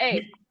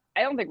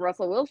 I don't think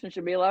Russell Wilson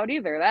should be allowed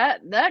either.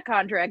 That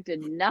contract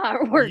did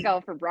not work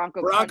out for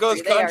Broncos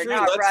country. They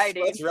are not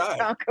riding. Let's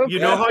ride. You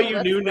know how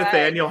you knew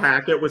Nathaniel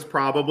Hackett was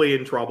probably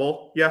in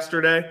trouble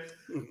yesterday?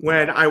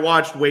 When I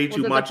watched way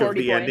too much of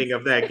the ending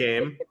of that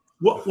game.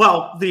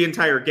 Well, the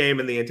entire game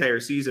and the entire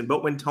season.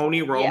 But when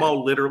Tony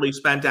Romo literally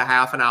spent a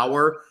half an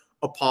hour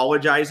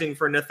apologizing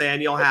for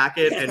Nathaniel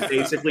Hackett and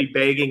basically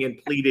begging and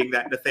pleading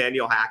that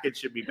Nathaniel Hackett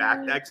should be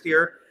back next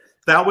year,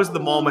 that was the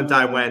moment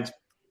I went,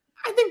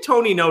 I think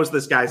Tony knows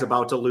this guy's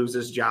about to lose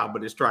his job,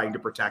 but is trying to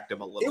protect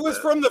him a little bit. It was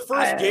from the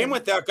first game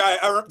with that guy.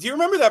 Do you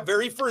remember that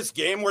very first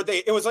game where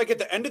it was like at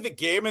the end of the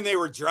game and they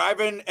were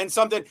driving and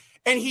something,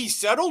 and he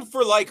settled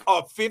for like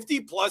a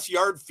 50-plus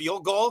yard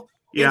field goal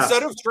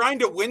instead of trying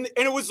to win.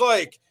 And it was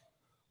like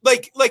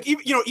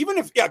even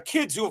if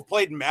kids who have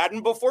played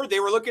Madden before, they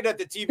were looking at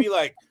the TV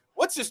like,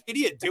 what's this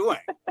idiot doing?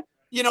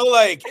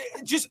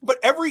 But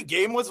every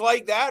game was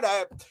like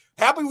that.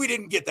 Happy we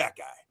didn't get that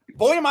guy.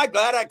 Boy, am I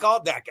glad I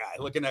called that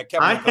guy looking at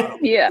Kevin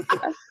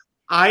O'Connell.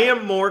 I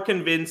am more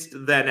convinced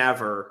than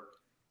ever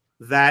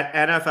that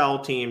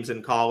NFL teams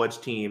and college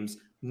teams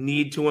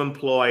need to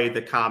employ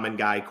the common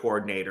guy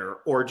coordinator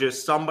or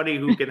just somebody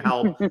who can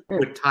help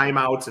with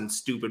timeouts and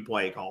stupid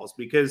play calls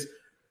because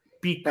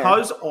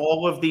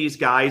all of these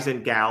guys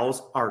and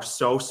gals are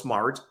so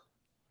smart,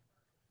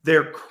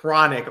 they're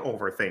chronic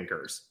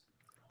overthinkers.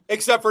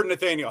 Except for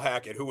Nathaniel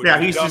Hackett, who would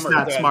he's just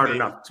not smart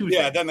enough.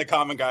 Than the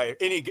common guy,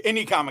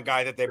 any common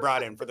guy that they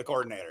brought in for the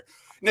coordinator.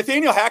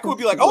 Nathaniel Hackett would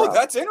be like, "Oh,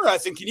 that's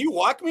interesting. Can you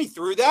walk me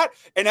through that?"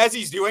 And as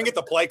he's doing it,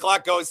 the play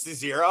clock goes to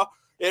 0.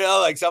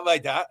 Like something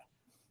like that.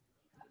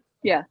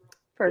 Yeah,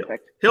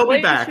 perfect. He'll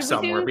be back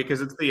somewhere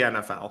because it's the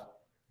NFL.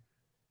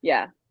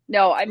 Yeah.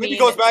 No, I mean, he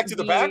goes back to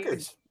the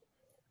Packers.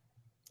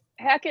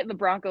 Hackett and the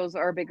Broncos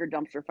are a bigger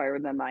dumpster fire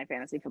than my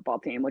fantasy football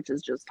team, which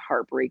is just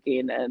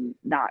heartbreaking and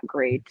not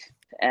great.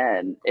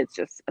 And it's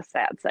just a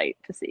sad sight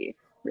to see.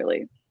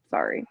 Really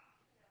sorry.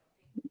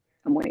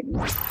 I'm waiting.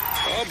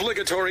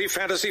 Obligatory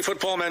fantasy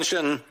football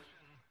mention.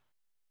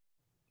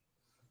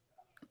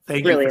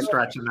 Thank you for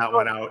stretching that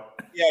one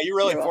out. Yeah, you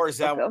really forced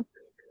that one.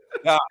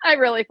 Yeah. I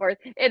really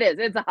forced. It is.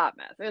 It's a hot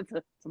mess. It's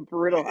a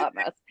brutal hot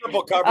mess.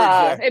 Triple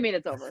coverage. I mean,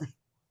 it's over.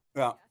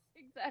 Yeah.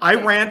 Exactly. I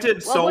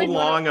ranted so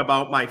long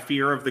about my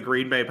fear of the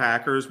Green Bay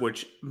Packers,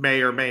 which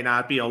may or may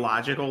not be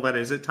illogical. That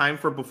is it time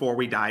for Before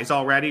We Dies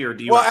already, or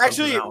do you? Well,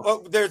 actually,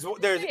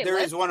 there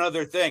is one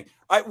other thing.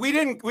 We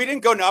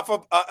didn't go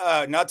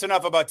nuts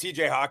enough about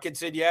TJ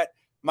Hawkinson yet.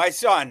 My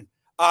son,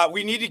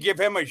 we need to give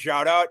him a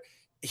shout out.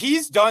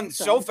 He's done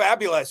so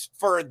fabulous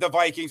for the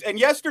Vikings. And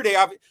yesterday,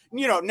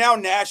 now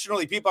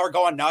nationally, people are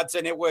going nuts.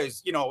 And it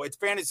was, it's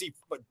fantasy.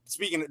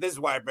 Speaking of, this is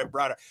why I've been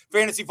brought up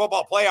fantasy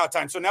football playoff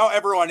time. So now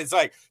everyone is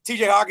like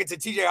TJ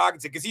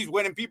Hawkinson, because he's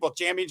winning people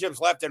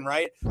championships left and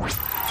right.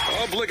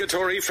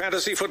 Obligatory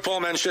fantasy football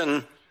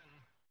mention.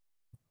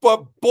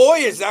 But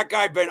boy, has that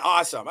guy been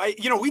awesome.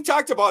 We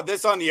talked about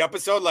this on the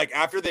episode, like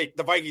after the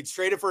Vikings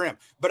traded for him.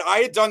 But I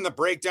had done the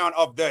breakdown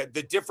of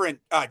the different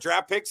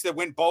draft picks that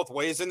went both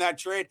ways in that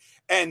trade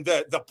and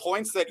the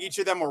points that each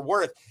of them were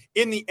worth.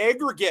 In the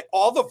aggregate,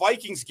 all the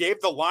Vikings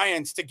gave the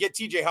Lions to get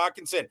TJ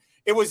Hawkinson.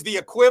 It was the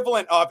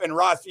equivalent of, and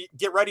Ross,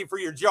 get ready for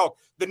your joke,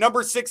 the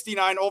number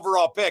 69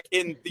 overall pick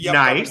in the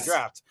upcoming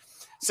draft.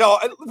 So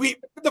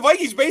the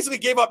Vikings basically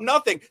gave up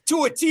nothing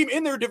to a team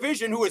in their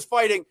division who was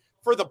fighting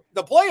for the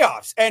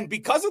playoffs. And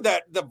because of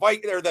that,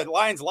 the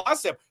Lions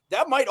lost him.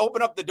 That might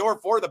open up the door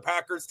for the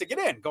Packers to get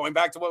in, going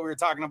back to what we were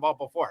talking about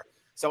before.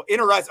 So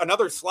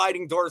another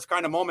sliding doors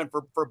kind of moment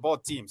for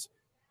both teams.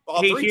 All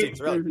three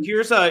teams, really.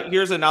 Here's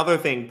another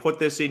thing. Put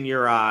this in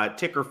your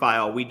ticker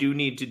file. We do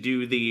need to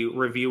do the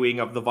reviewing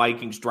of the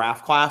Vikings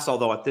draft class,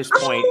 although at this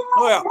point,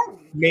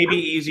 maybe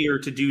easier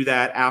to do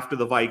that after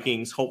the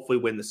Vikings hopefully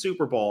win the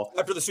Super Bowl.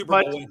 After the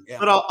Super Bowl. Yeah.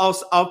 But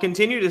I'll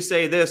continue to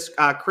say this.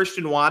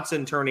 Christian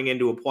Watson turning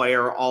into a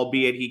player,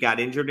 albeit he got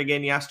injured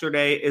again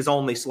yesterday, is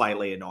only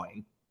slightly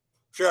annoying.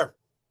 Sure.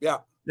 Yeah.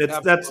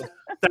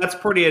 That's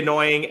pretty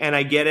annoying, and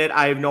I get it.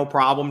 I have no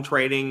problem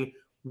trading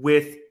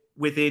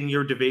within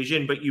your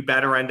division, but you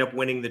better end up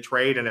winning the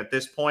trade. And at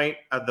this point,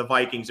 the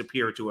Vikings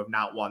appear to have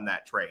not won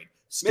that trade.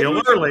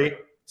 Still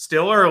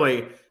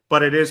early,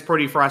 but it is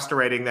pretty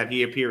frustrating that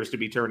he appears to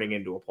be turning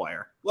into a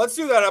player. Let's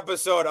do that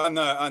episode on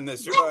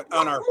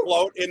our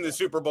float in the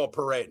Super Bowl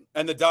parade,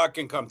 and the dog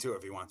can come too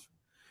if he wants.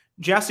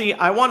 Jesse,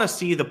 I want to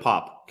see the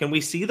pup. Can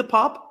we see the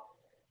pup?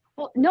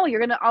 Well, no,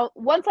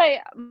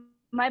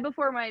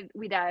 before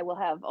we die, we'll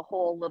have a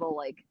whole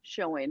little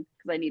showing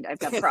because I've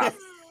got props.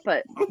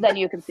 But then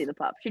you can see the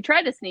pup. She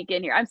tried to sneak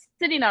in here. I'm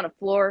sitting on a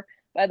floor,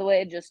 by the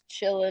way, just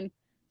chilling.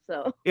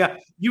 So yeah,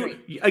 you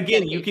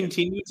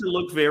continue to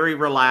look very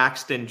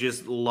relaxed and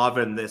just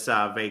loving this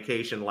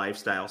vacation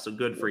lifestyle. So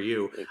good for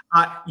you.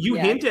 You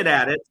hinted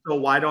at it, so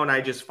why don't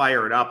I just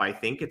fire it up? I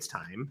think it's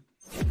time.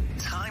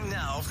 Time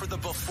now for the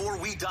Before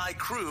We Die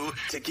crew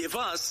to give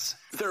us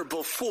their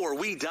Before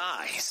We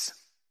Dies.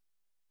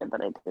 But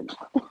I didn't.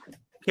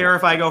 Care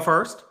if I go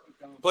first?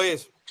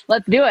 Please.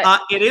 Let's do it.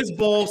 It is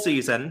bowl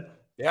season.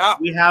 Yeah.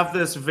 We have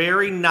this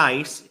very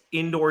nice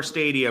indoor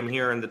stadium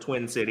here in the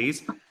Twin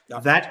Cities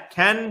that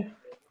can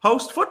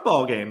host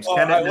football games.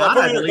 Can it not?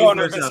 I believe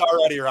there's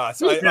already,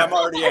 Ross. I'm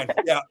already in.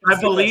 Yeah.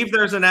 I believe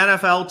there's an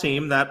NFL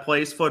team that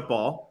plays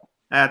football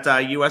at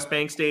US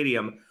Bank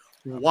Stadium.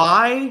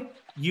 Why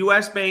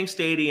US Bank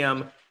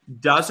Stadium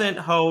doesn't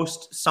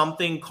host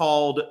something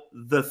called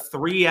the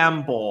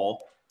 3M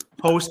Bowl,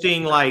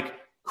 hosting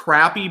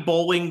crappy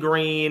Bowling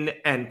Green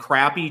and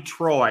crappy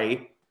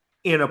Troy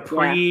in a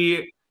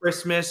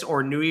Christmas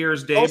or New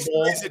Year's Day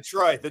bowl.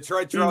 The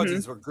Troy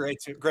Trojans were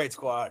great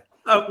squad.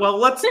 Well,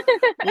 let's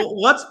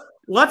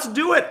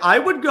do it. I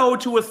would go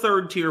to a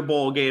third-tier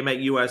bowl game at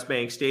US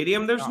Bank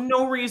Stadium. There's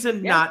no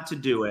reason not to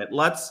do it.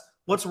 Let's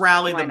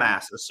rally the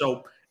masses.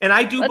 So, and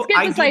let's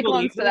get the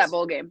Cyclones to that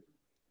bowl game.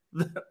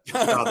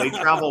 No, they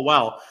travel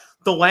well.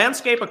 The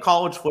landscape of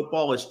college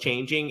football is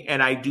changing,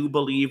 and I do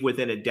believe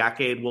within a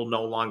decade we'll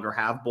no longer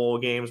have bowl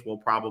games. We'll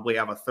probably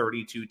have a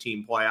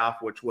 32-team playoff,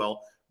 which will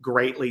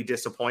greatly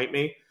disappoint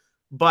me.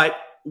 But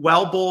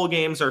while bowl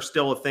games are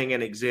still a thing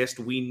and exist,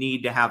 we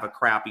need to have a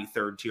crappy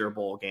third-tier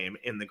bowl game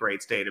in the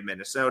great state of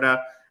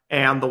Minnesota.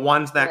 And the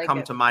ones that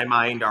come to my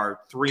mind are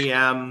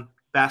 3M,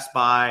 Best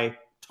Buy,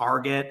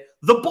 Target,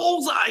 the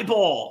Bullseye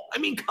Bowl. I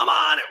mean, come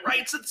on, it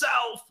writes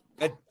itself.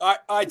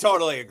 I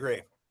totally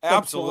agree.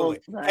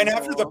 Absolutely. And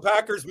after the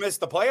Packers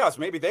missed the playoffs,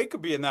 maybe they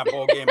could be in that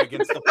bowl game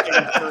against the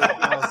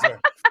Packers.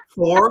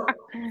 Thor,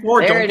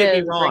 don't get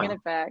me wrong. Bringing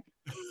it back.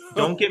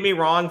 Don't get me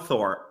wrong,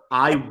 Thor.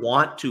 I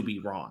want to be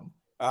wrong.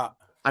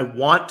 I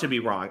want to be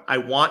wrong. I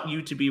want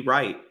you to be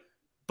right.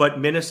 but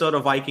Minnesota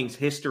Vikings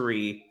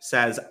history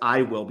says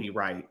I will be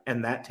right,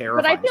 and that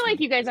terrifies me. But I feel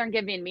like you guys aren't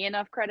giving me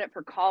enough credit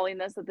for calling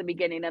this at the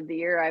beginning of the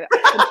year. I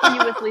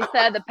continuously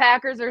said the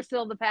Packers are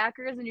still the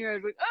Packers, and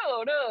you're like,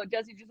 oh no,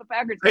 Jesse's just a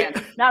Packers fan,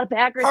 not a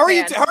Packers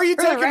fan. How are you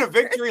taking a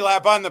victory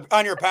lap on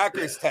your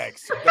Packers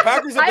text? The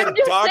Packers have been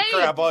dog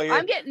crap all year.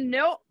 I'm getting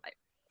no.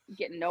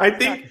 I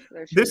think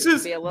this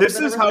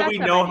is how we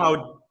know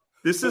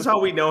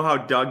how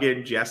dug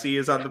in Jesse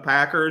is on the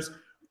Packers.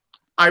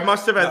 I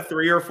must have had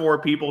 3 or 4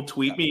 people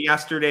tweet me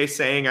yesterday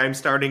saying I'm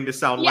starting to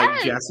sound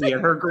like Jessie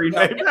and her Green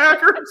Bay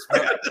Packers.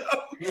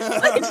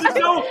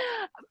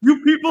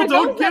 You people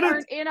don't get it.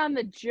 Aren't in on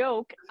the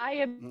joke. I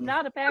am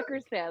not a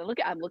Packers fan.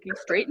 I'm looking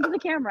straight into the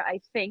camera.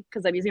 I think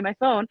because I'm using my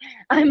phone.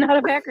 I'm not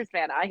a Packers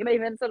fan. I am a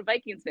Minnesota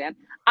Vikings fan.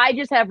 I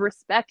just have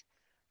respect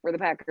for the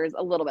Packers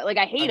a little bit. Like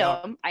I hate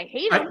them.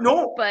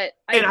 But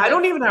I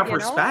don't even have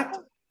respect.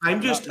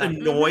 I'm just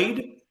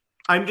annoyed.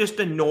 I'm just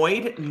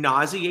annoyed,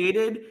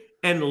 nauseated.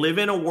 And live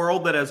in a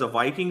world that, as a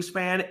Vikings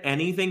fan,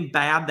 anything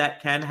bad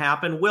that can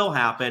happen will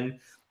happen.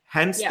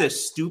 Hence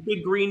this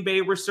stupid Green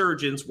Bay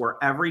resurgence where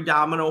every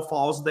domino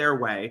falls their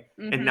way,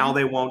 and now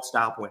they won't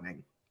stop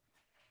winning.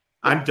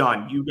 Yeah. I'm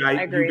done. You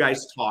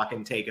guys talk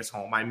and take us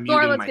home. I'm muting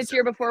myself. Let's get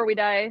here before we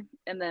die,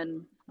 and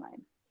then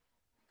fine.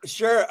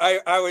 Sure.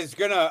 I was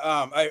gonna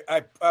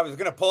I was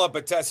gonna pull up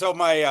a test. So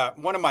my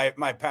one of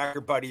my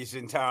Packer buddies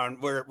in town,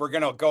 we're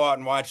gonna go out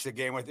and watch the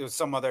game with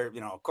some other,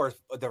 of course,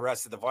 the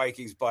rest of the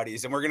Vikings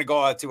buddies, and we're gonna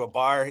go out to a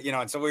bar,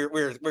 and so we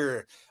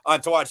were on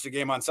to watch the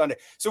game on Sunday.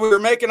 So we were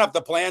making up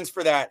the plans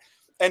for that.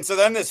 And so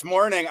then this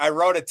morning I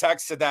wrote a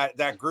text to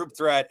that group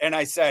thread, and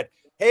I said,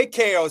 "Hey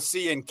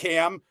KOC and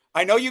Cam,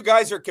 I know you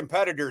guys are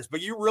competitors,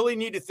 but you really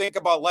need to think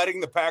about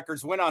letting the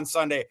Packers win on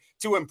Sunday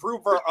to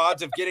improve our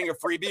odds of getting a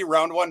freebie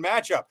round 1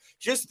 matchup.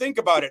 Just think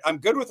about it. I'm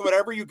good with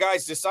whatever you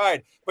guys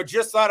decide, but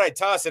just thought I'd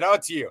toss it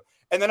out to you."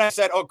 And then I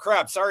said, "Oh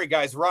crap, sorry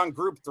guys, wrong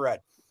group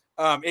thread."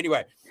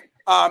 Anyway,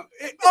 on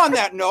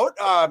that note,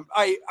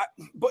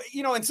 but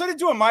instead of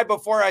doing my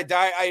before I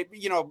die,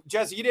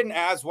 Jesse, you didn't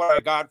ask what I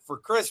got for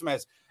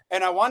Christmas.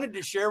 And I wanted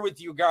to share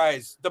with you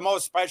guys the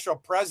most special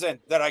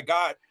present that I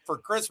got for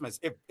Christmas,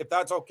 if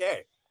that's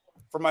okay.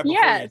 For my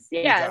yes.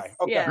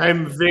 Okay.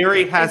 I'm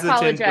very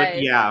hesitant,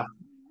 but yeah.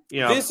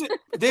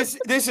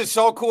 This is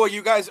so cool.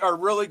 You guys are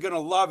really gonna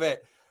love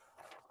it.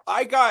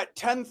 I got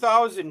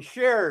 10,000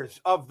 shares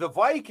of the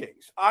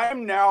Vikings. I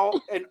am now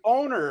an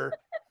owner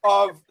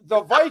of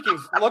the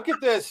Vikings. Look at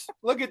this.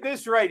 Look at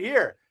this right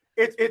here.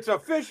 It's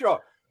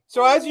official.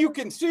 So as you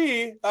can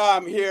see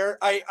here,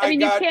 I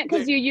mean, you can't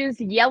because you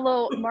use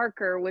yellow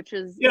marker, which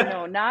is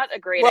not a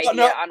great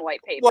idea on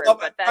white paper.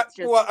 But that's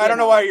just. Well, I don't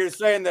know why you're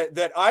saying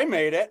that I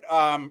made it.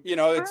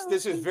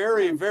 This is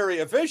very,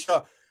 very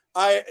official.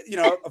 A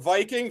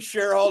Viking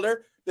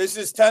shareholder. This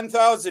is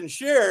 10,000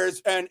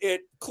 shares, and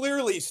it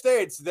clearly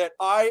states that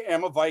I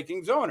am a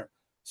Vikings owner.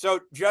 So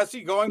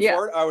Jesse, going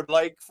forward, I would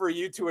like for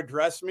you to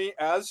address me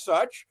as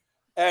such.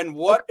 And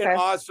what an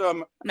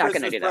awesome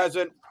Christmas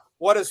present.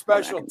 What a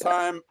special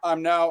time.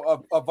 I'm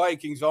now a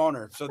Vikings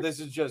owner. So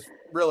this is just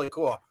really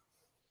cool.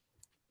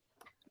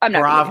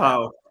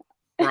 Bravo.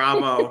 But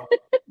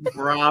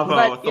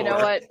you know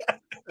what?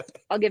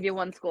 I'll give you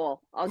one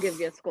school. I'll give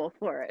you a school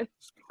for it.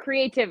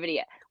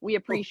 Creativity. We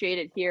appreciate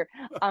it here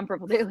on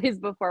Purple Dailies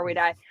Before We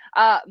Die.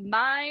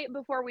 My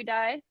Before We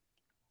Die,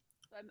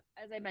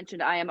 as I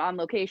mentioned, I am on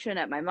location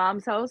at my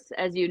mom's house.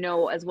 As you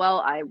know as well,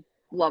 I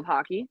love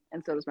hockey,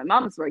 and so does my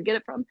mom. That's where I get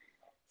it from.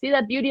 See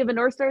that beauty of a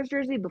North Stars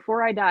jersey?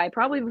 Before I die,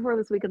 probably before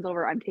this weekend's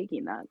over, I'm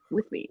taking that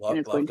with me, and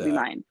it's going to be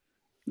mine.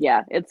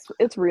 Yeah,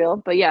 it's real,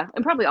 but yeah,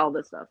 and probably all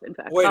this stuff. In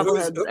fact, wait,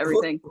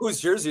 everything. Whose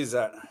jersey is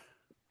that?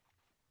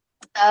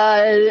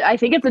 I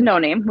think it's a no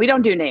name. We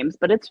don't do names,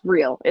 but it's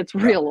real. It's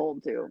real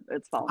old too.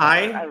 It's falling.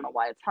 I don't know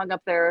why it's hung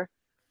up there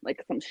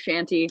like some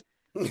shanty.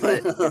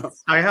 But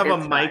I have a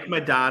Mike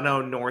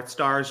Modano North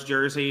Stars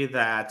jersey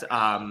that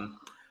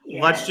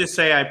let's just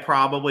say I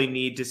probably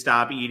need to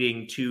stop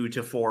eating 2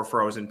 to 4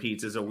 frozen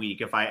pizzas a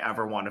week if I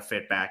ever want to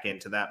fit back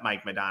into that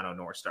Mike Modano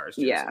North Stars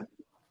jersey. Yeah,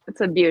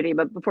 it's a beauty.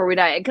 But before we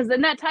die, because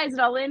then that ties it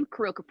all in,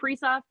 Kirill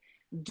Kaprizov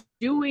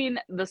doing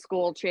the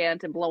Skol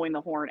chant and blowing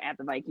the horn at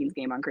the Vikings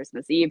game on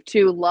Christmas Eve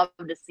too. Love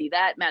to see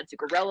that. Matt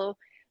Zuccarello,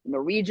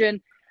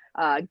 Norwegian,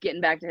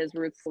 getting back to his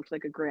roots. Looks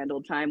like a grand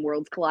old time.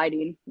 Worlds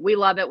colliding. We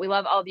love it. We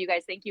love all of you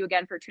guys. Thank you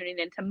again for tuning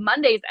in to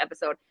Monday's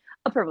episode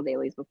of Purple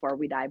Dailies Before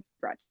We Die,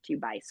 brought to you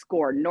by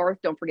Score North.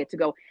 Don't forget to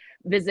go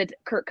visit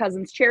Kirk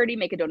Cousins Charity,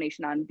 make a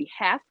donation on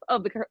behalf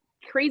of the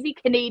crazy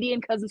Canadian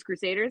Cousins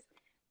Crusaders.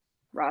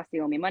 Ross,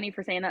 you owe me money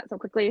for saying that so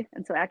quickly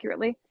and so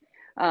accurately.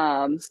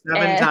 7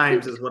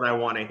 times is what I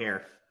want to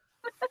hear.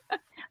 I'm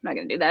not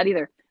going to do that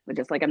either, but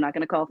just like I'm not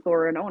going to call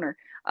Thor an owner.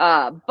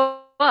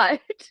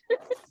 But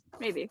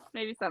maybe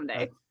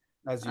someday.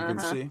 As you can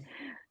see.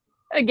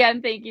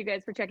 Again, thank you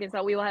guys for checking us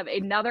out. We will have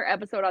another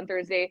episode on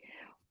Thursday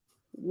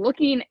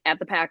looking at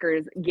the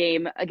Packers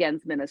game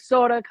against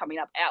Minnesota coming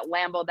up at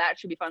Lambeau. That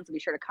should be fun. So be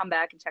sure to come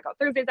back and check out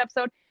Thursday's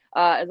episode.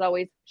 As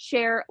always,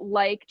 share,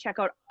 like, check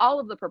out all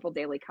of the Purple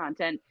Daily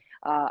content.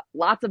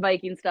 Lots of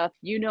Viking stuff.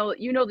 You know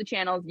the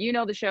channels,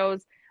 the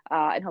shows,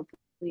 and hopefully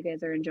you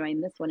guys are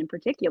enjoying this one in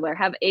particular.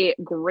 Have a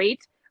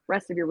great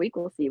rest of your week.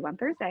 We'll see you on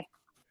Thursday.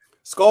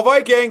 Skol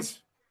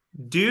Vikings!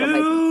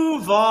 Duval!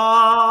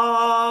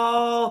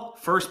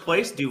 First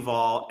place,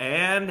 Duval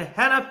and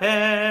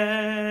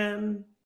Hennepin.